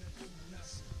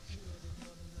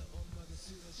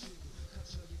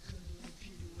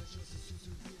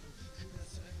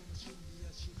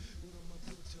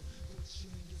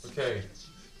 Okay,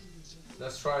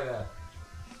 let's try that.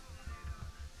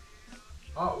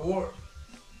 Or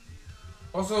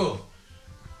허수,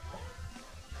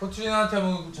 호춘이한테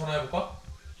한번 전화해볼까?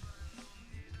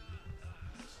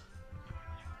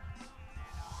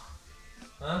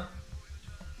 어?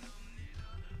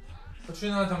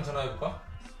 호춘이한테 한번 전화해볼까?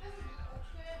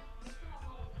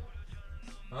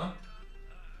 어?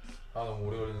 너무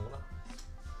오래 걸리는구나.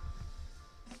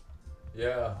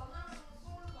 Yeah.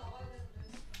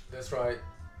 That's right.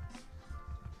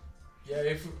 Yeah,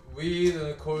 if we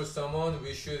call someone,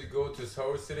 we should go to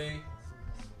Seoul City.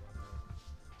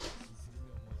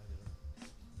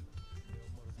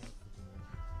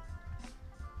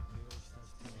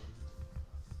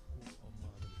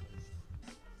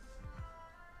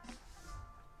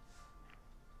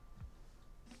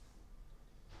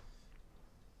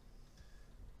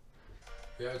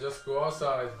 Yeah, just go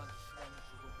outside.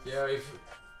 Yeah,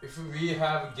 if we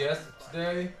have guests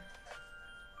today.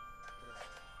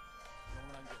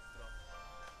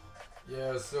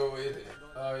 Yeah, so it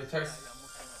takes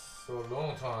so a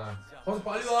long time. 허수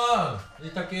빨리 와!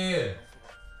 일 탈게.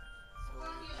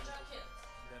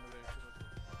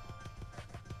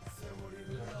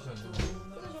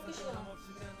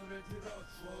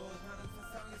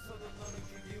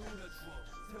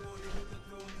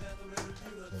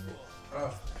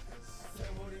 아.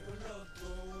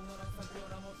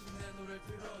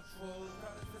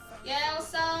 Yeah,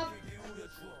 what's up?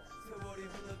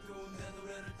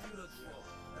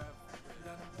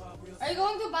 Are you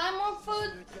going to buy more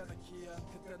food?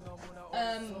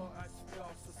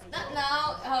 Not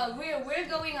now. We're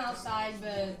going outside,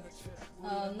 but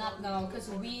not now, cause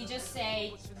we just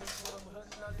say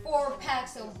 4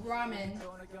 packs of ramen.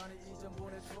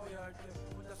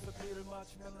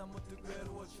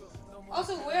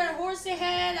 Also, wear a horsey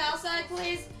head outside,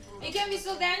 please. It can be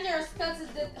so dangerous because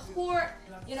the horse,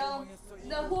 you know,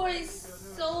 the horse is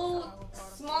so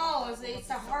small, so it's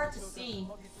hard to see.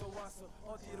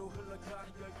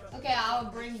 Okay, I'll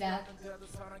bring that.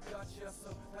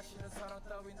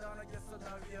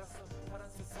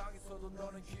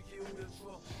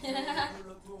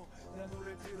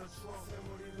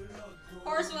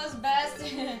 Horse was best.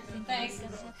 Thanks.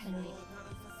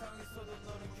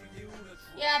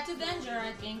 Yeah, too dangerous,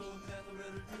 I think.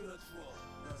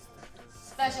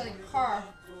 Especially car.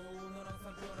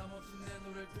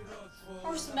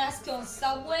 Horse mask on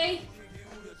subway.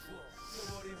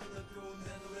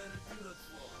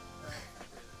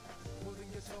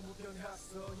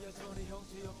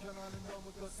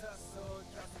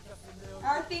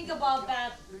 I think about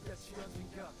that.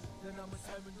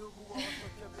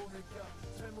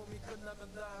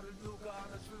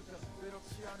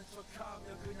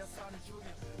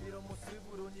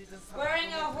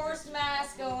 Wearing a horse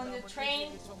mask on the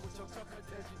train.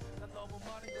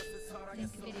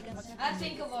 I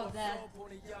think about that.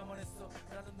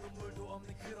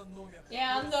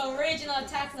 Yeah, I'm the original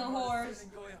techno horse.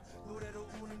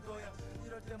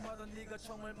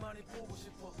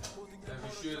 And we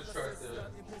should try the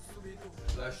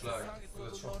flashlight for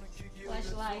the truck.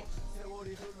 Flashlight.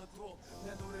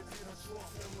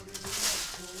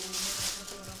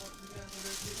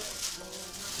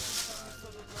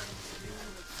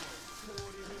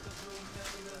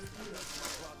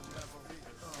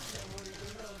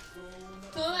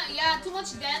 Too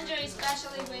much danger,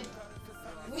 especially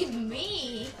with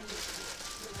me.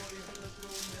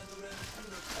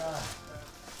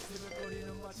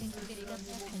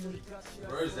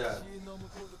 Where is that?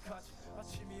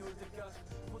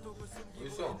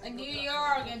 In New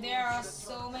York, and there are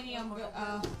so many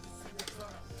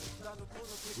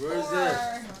Where is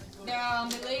that? There are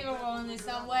unbelievable on the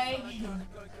subway.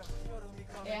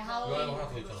 Yeah, Halloween.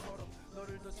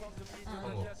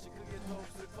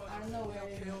 I don't know where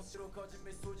it is.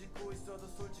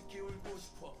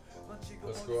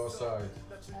 Let's go outside.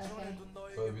 Okay.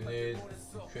 But we need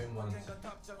equipment.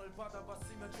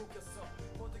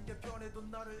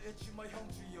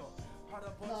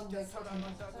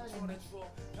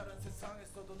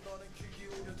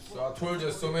 So I told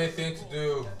you so many things to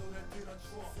do.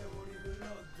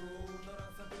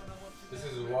 This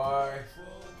is why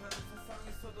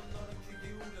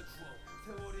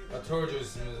I told you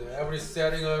every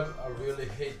setting up. I really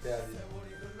hate that.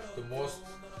 The most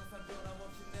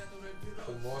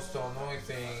annoying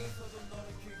thing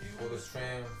for the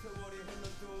stream.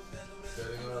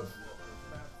 Setting up.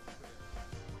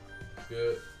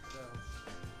 Good.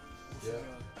 Yeah.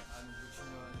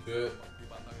 Good.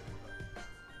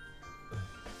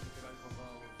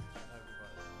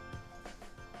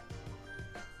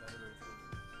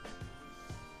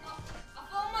 I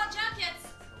found my jackets.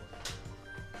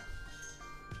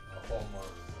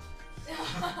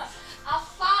 I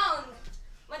found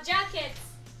my jackets.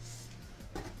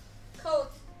 Coat.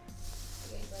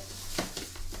 Okay, but.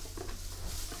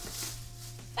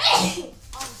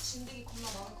 아, 진드기 겁나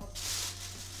많을 것 같아.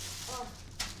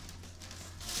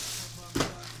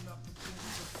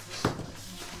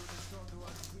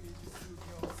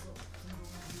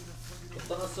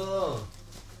 떠났어.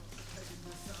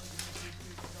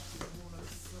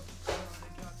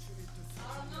 I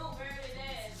don't know where it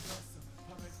is.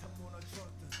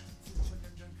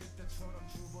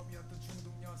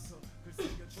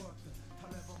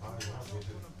 아 이거 하고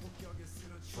있어.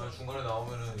 중간에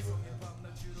나오면은 이거 해야 돼.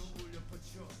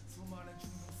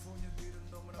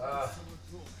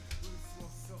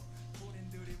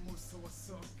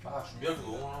 준비할 게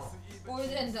너무 많아.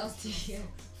 Old and dusty. 준비할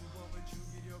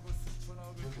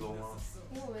게 너무 많아.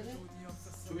 이거 왜지?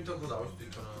 좀 이따 그거 나올 수도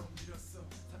있잖아.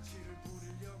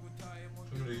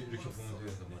 좀 이렇게 보면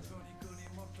되겠단 말이야.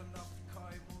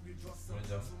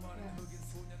 뭔지 알아?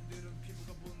 그래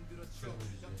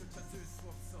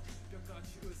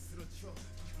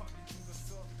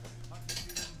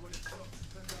보이지.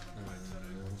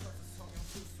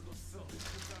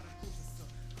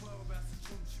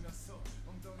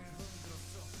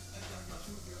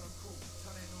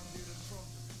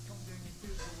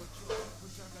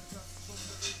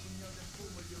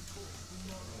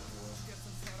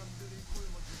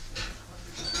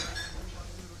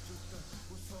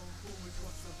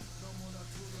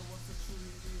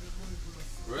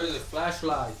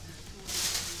 flashlight.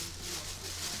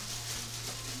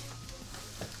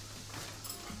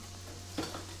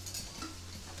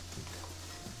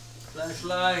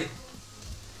 Flashlight.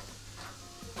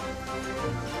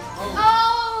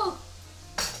 Oh!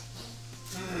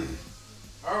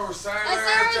 Oh, Cyrus,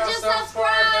 Sarah just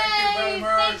subscribed! Thank you very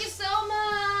much. Thank you so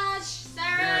much,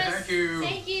 Sarah. Yeah, thank you.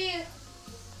 Thank you.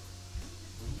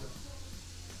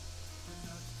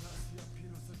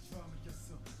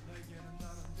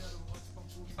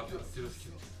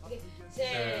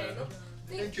 Yeah.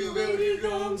 Thank you very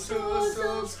much for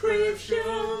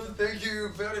subscription. Thank you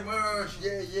very much.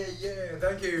 Yeah, yeah, yeah.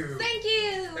 Thank you. Thank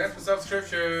you. Thanks for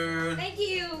subscription. Thank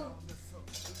you.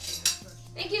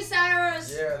 Thank you,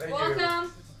 Cyrus. Yeah, thank you.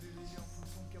 Welcome.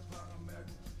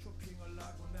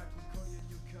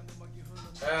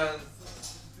 And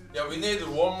yeah, we need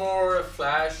one more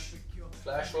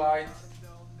flashlight.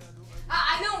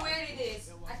 I know where it is.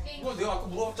 I think. 이거 내가 아까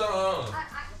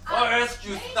물어봤잖아. I asked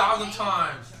you 1,000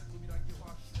 times.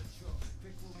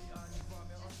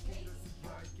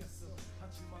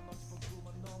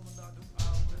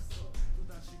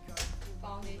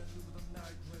 found it.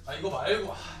 아 이거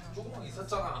말고 조금만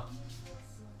있었잖아.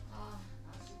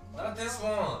 Not this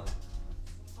one.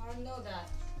 I don't know that.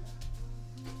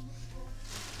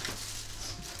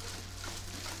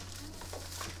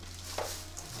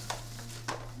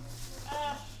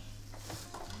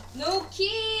 No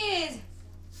keys.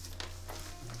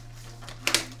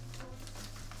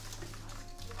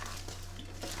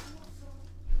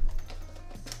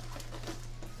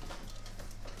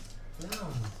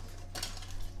 Damn.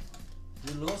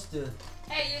 You lost it.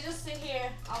 Hey, you just sit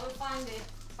here. I will find it.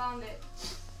 Found it.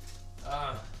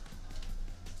 Ah.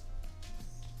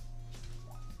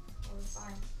 I will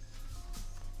find.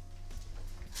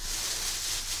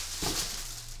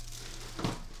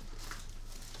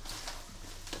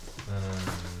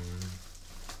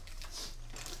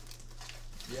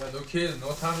 Yeah, no kid,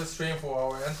 no time to stream for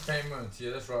our entertainment.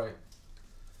 Yeah, that's right.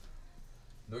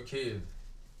 No kid.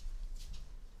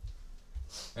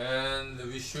 And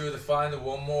we should find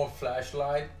one more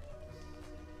flashlight.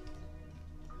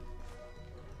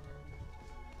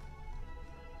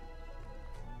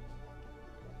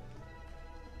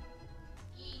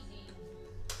 Easy.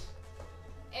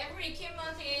 Every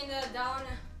equipment in the down.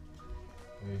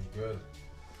 Good.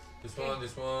 This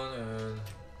one, and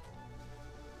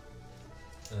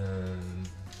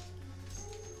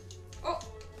Oh,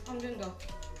 I'm doing go.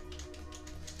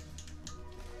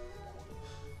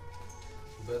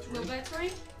 battery. No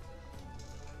battery?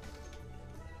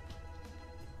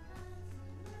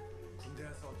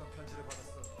 군대에서 어떤 편지를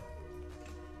받았어.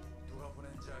 누가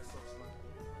보낸지 알 수 없지만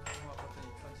가슴 아팠던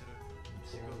이 편지를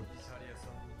지금 이 자리에서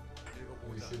We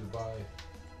읽어보자. should buy.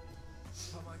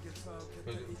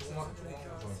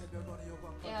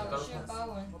 Yeah, we should buy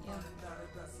one.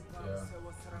 Yeah,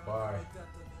 buy.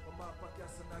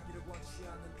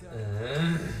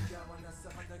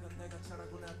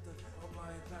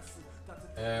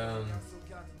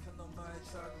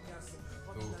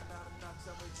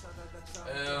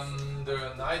 And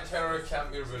the night terror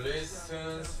can be released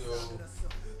soon, so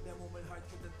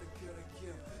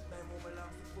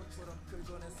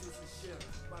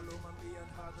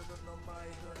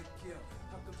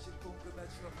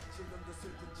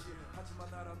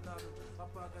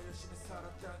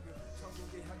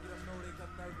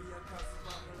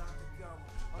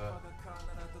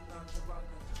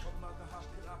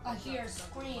I hear a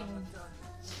scream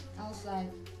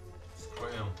outside.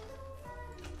 scram.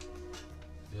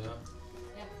 Yeah.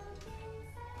 Yep.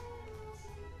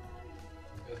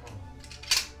 Get home.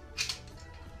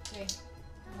 Okay.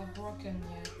 Not broken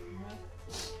yet, right?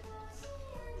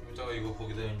 좀 이따가 이거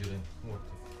거기다 연결해. 뭐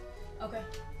어때? Okay.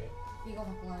 오케이. 이거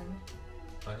갖고 가야 돼.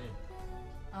 아니,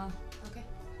 아, okay.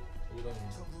 거기다 연결.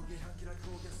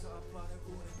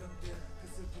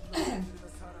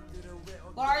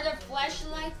 What are the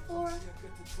flashlight for?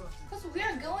 Because we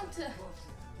are going to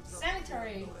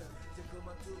cemetery.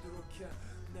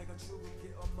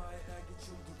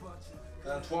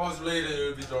 And 2 hours later it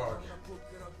will be dark.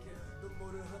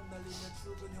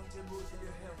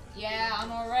 Yeah,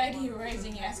 I'm already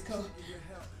raising Esco.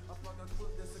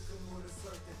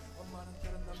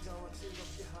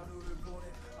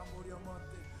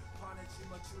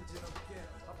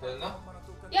 됐나?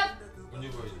 Yep. 언제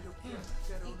보여줘?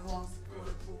 Equal.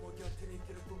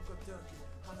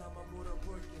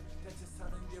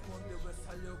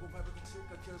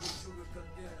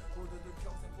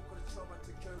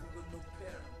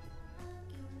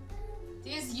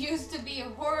 This used to be a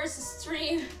horse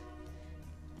stream.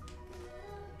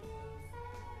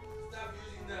 Stop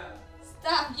using that.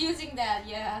 Stop using that,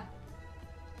 yeah.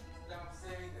 Stop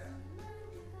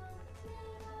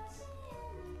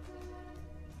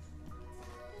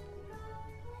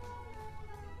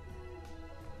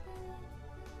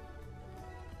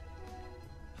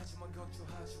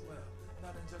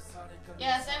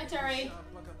Yeah, cemetery.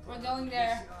 We're going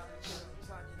there.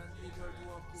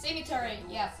 Cemetery,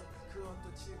 yeah.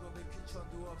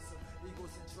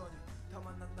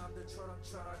 다만 난 남들처럼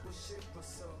잘하고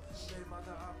싶었어.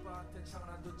 매일마다 아빠한테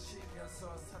장난도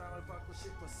치면서 사랑을 받고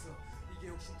싶었어. 이게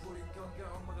욕심부린 건가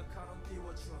엄마가 간혹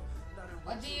띄워줘.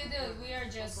 What do you do? We are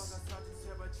just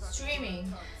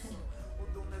streaming.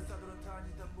 온 동네 싸들어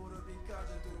다니다 무릎이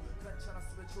까져도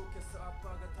괜찮았으면 좋겠어.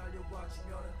 아빠가 달려와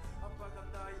주면은 아빠가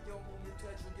나의 영웅이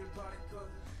돼주길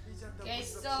바랬거든. 이젠 더 Okay,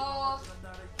 so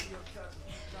나를 기억하지.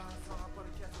 나 항상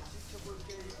아빠를 계속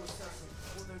지켜볼게 이곳에서.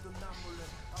 오늘도 난 몰래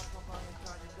아빠 방에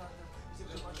다녀간다. 이제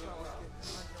그만 가볼게.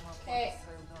 안녕 아빠 Okay.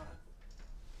 사요나라.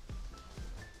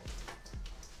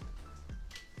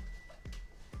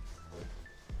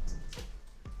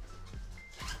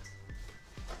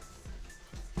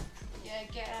 yeah,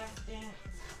 get out there.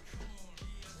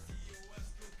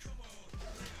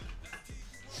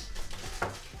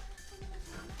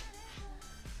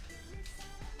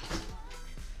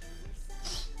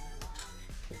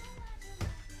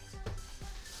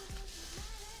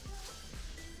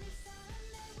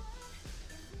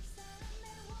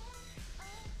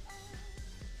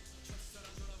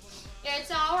 Yeah,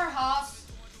 it's our house.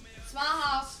 It's my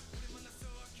house.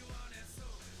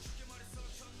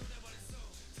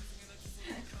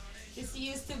 This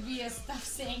used to be a stop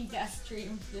saying that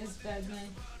stream. This bad man.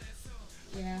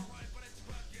 Yeah.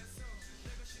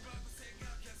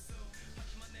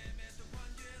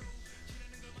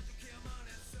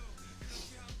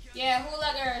 Yeah,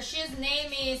 hula girl. She's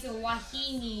name is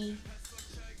Wahini.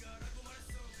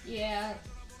 Yeah.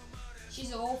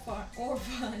 She's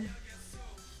orphan.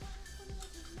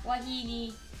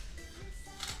 Wahini.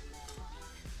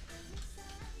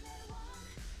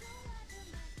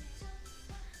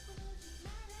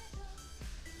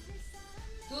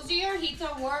 Does your heater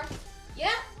work?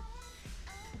 Yeah.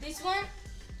 This one?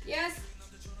 Yes.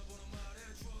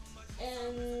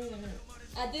 And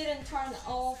I didn't turn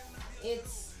off.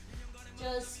 It's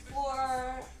just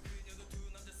for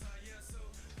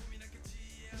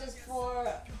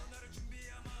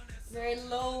very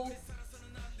low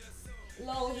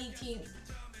heating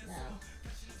now.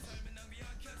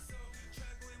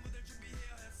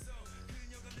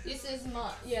 This is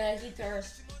my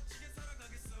heaters.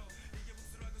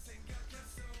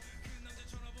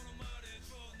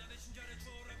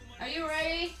 Are you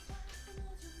ready?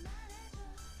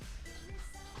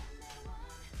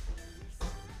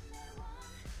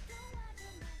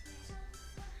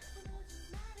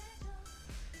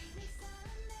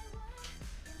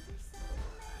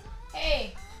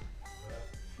 Hey,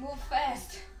 move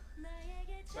fast.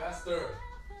 Faster.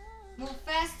 Move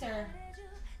faster.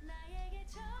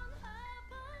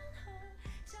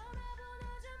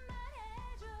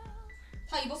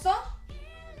 다 입었어?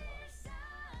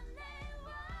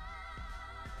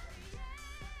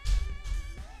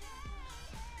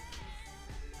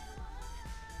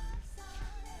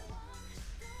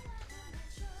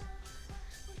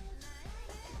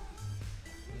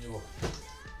 You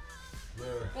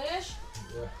where? Finish?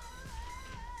 Yeah.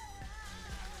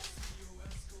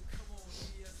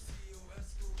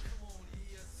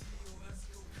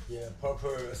 Yeah,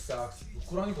 purple socks.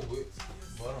 꾸라니까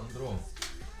왜말 안 들어?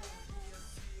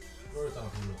 그러잖아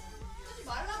불러. 하지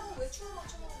말라고 왜 춤을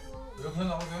맞춰놓고. 왜 그냥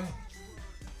나오게 해?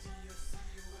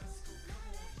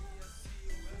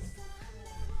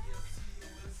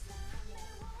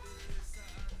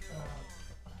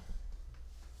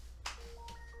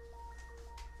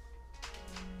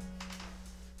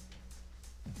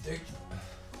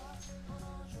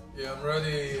 Yeah, I'm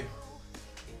ready.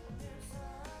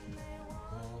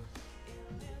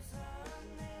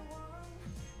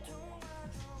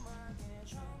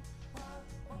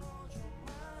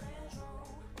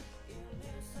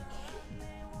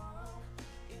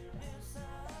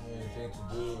 Anything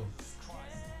to do.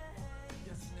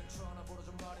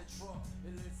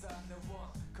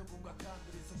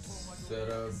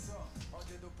 Setup.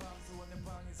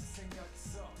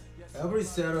 Every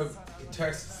setup it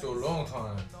takes so long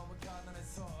time.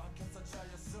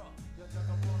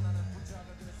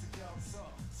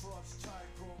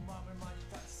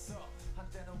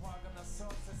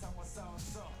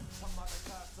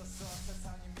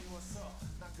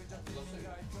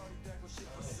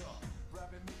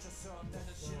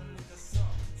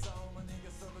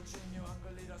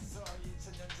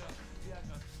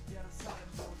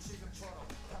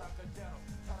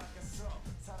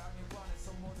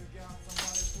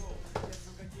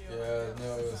 Yeah,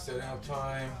 no, setting up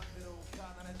time.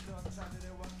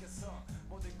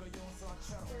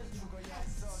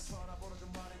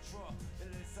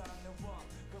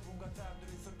 그분과 단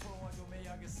둘이서 통화 좀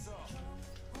해야겠어.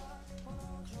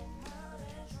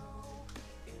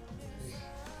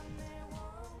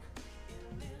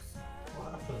 What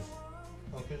happens?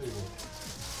 Okay, there you go.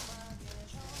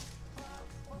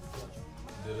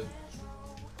 Did it?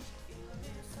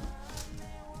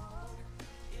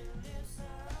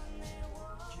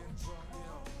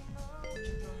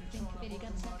 땡크베리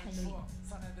감사 할로윈.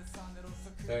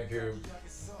 Thank you.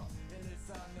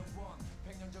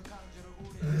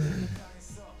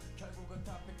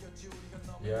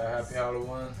 Yeah, happy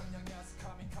Halloween.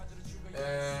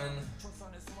 And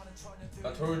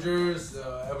I told you,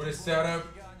 every setup,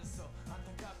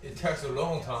 it takes a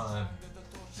long time.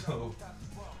 So,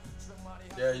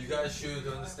 yeah, you guys should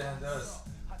understand us.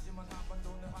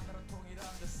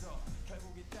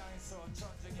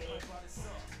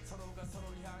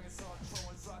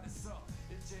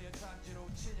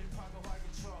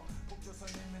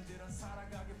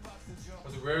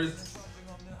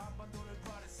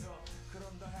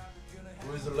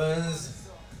 Where's the lens?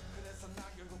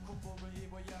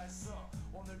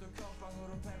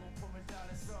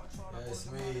 Yeah, it's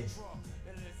me.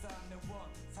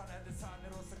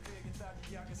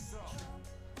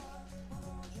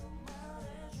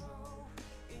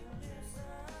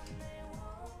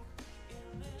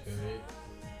 Okay. Okay.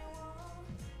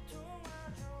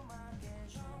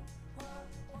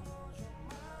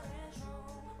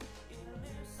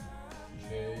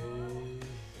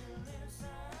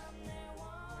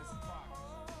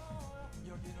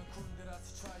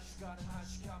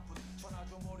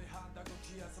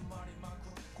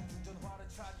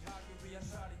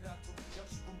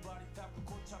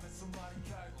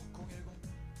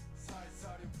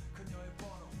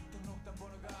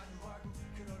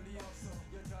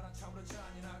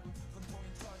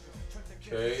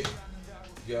 Okay,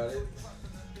 got it.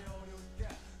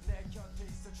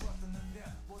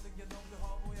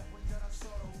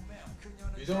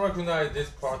 You don't recognize this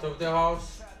part of the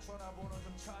house?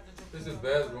 This is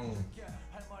bedroom.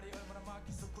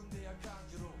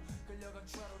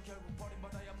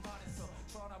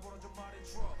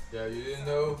 Yeah, you didn't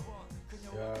know?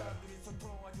 Yeah,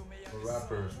 a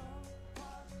rapper.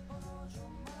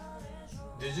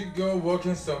 Did you go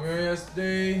working somewhere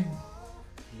yesterday?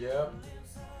 Yep.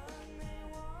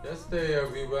 Yesterday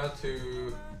we went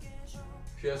to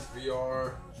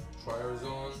PSVR trial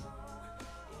zone.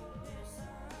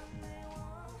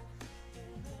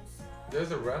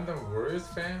 There's a random Warriors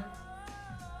fan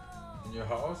in your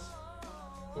house?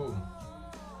 Who?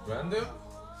 Random?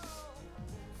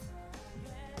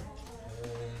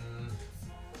 And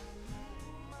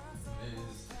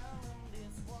is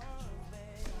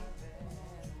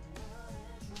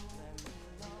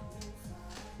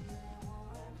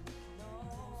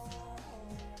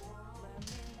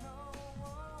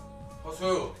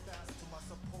허수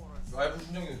라이브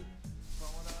신청이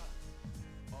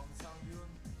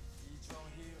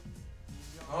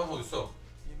하나 더 있어.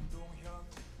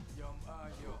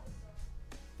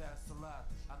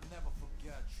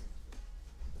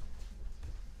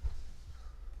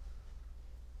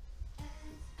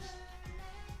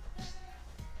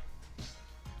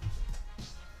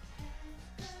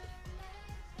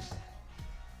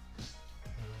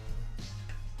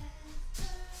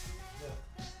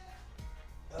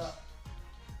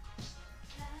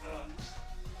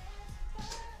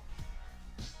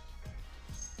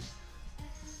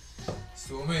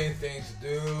 So many things to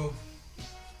do.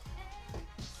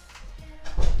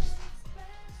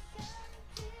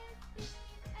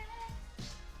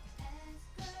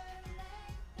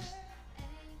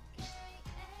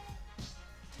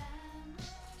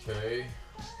 Okay.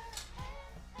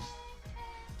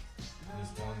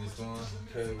 This one.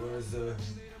 Okay, where's the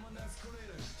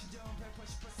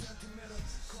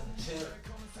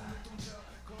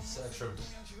center?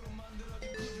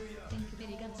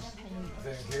 땡크베리 감사 할로윈.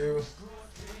 Thank you.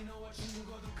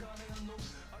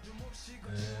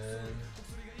 And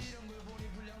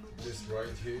this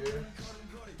right here.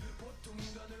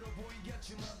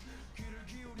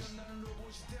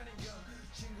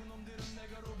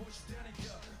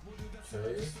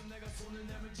 Okay.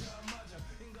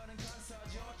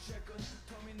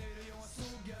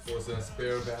 For some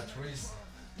spare batteries.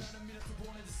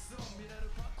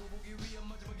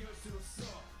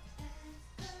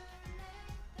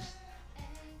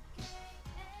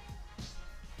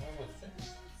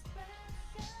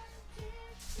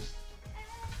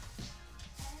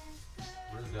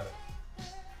 Where's that?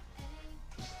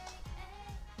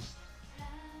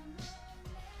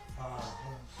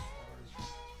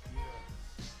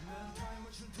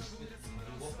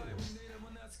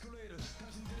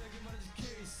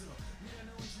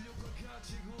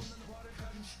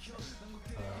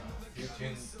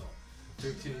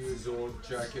 his old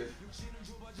jacket.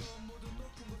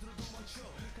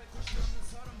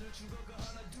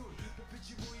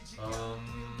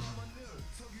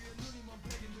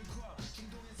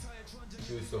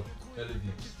 여기 있어.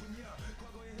 LED.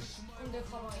 근데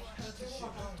가방에 들고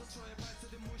가봐.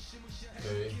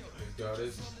 Okay, you got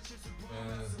it.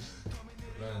 And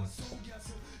lens.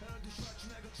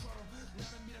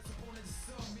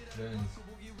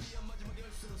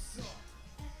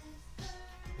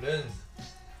 Lens.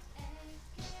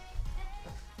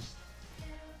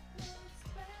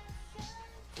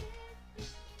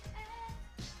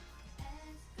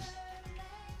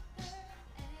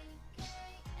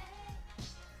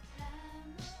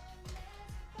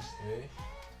 Okay.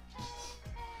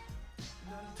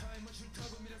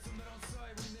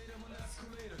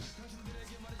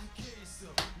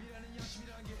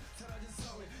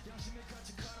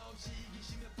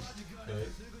 Okay.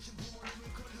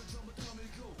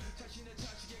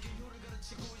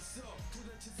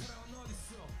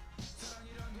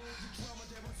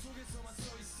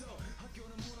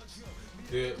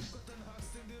 Good.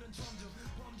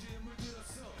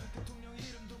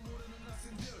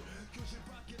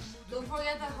 Don't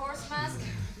forget the horse mask.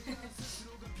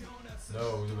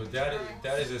 No, but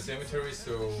that is a cemetery,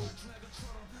 so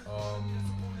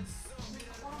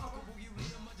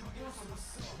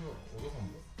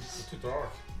It's too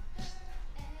dark.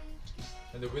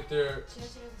 And with their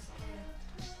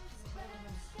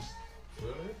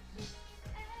really,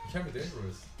 it can be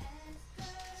dangerous.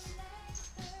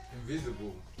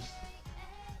 Invisible.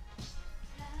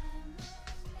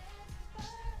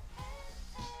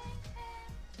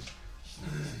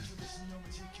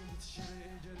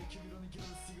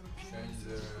 Change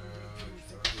the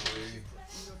category.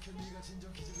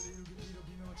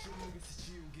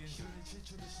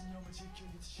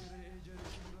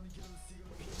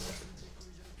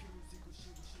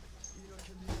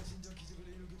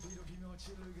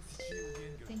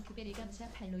 땡큐베리 감사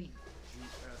팔로잉.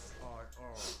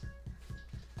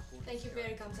 Thank you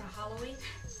very much. Halloween.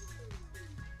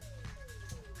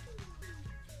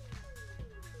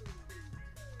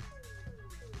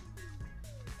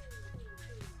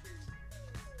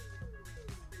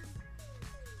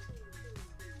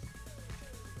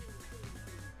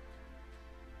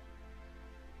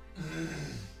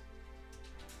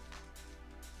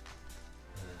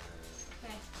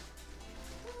 Okay.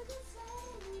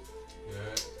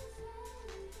 Yeah.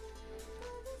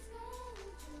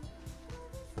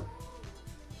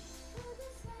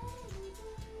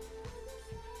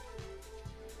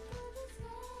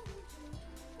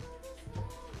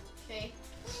 Okay.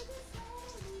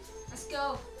 Let's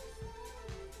go.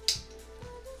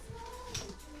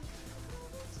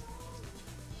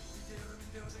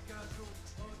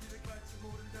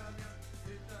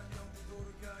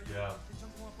 Yeah.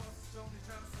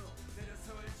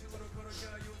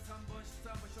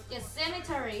 Yes,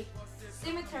 cemetery.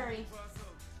 Cemetery.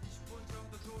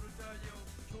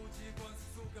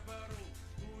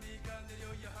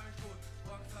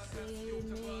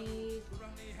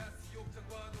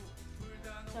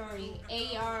 Sorry,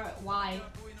 A-R-Y.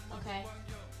 Okay.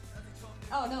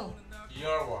 Oh no.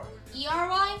 ERY.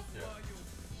 E-R-Y? Yeah.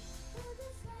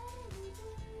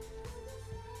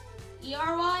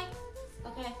 E-R-Y?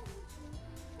 Okay.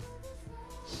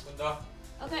 간다.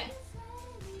 Okay.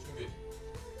 준비.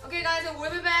 Okay guys,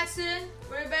 we'll be back soon.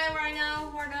 We're back right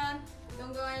now. We're done.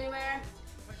 Don't go anywhere.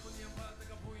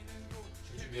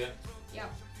 준비해.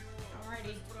 Yep.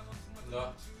 Alrighty.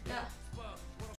 간다. Yeah.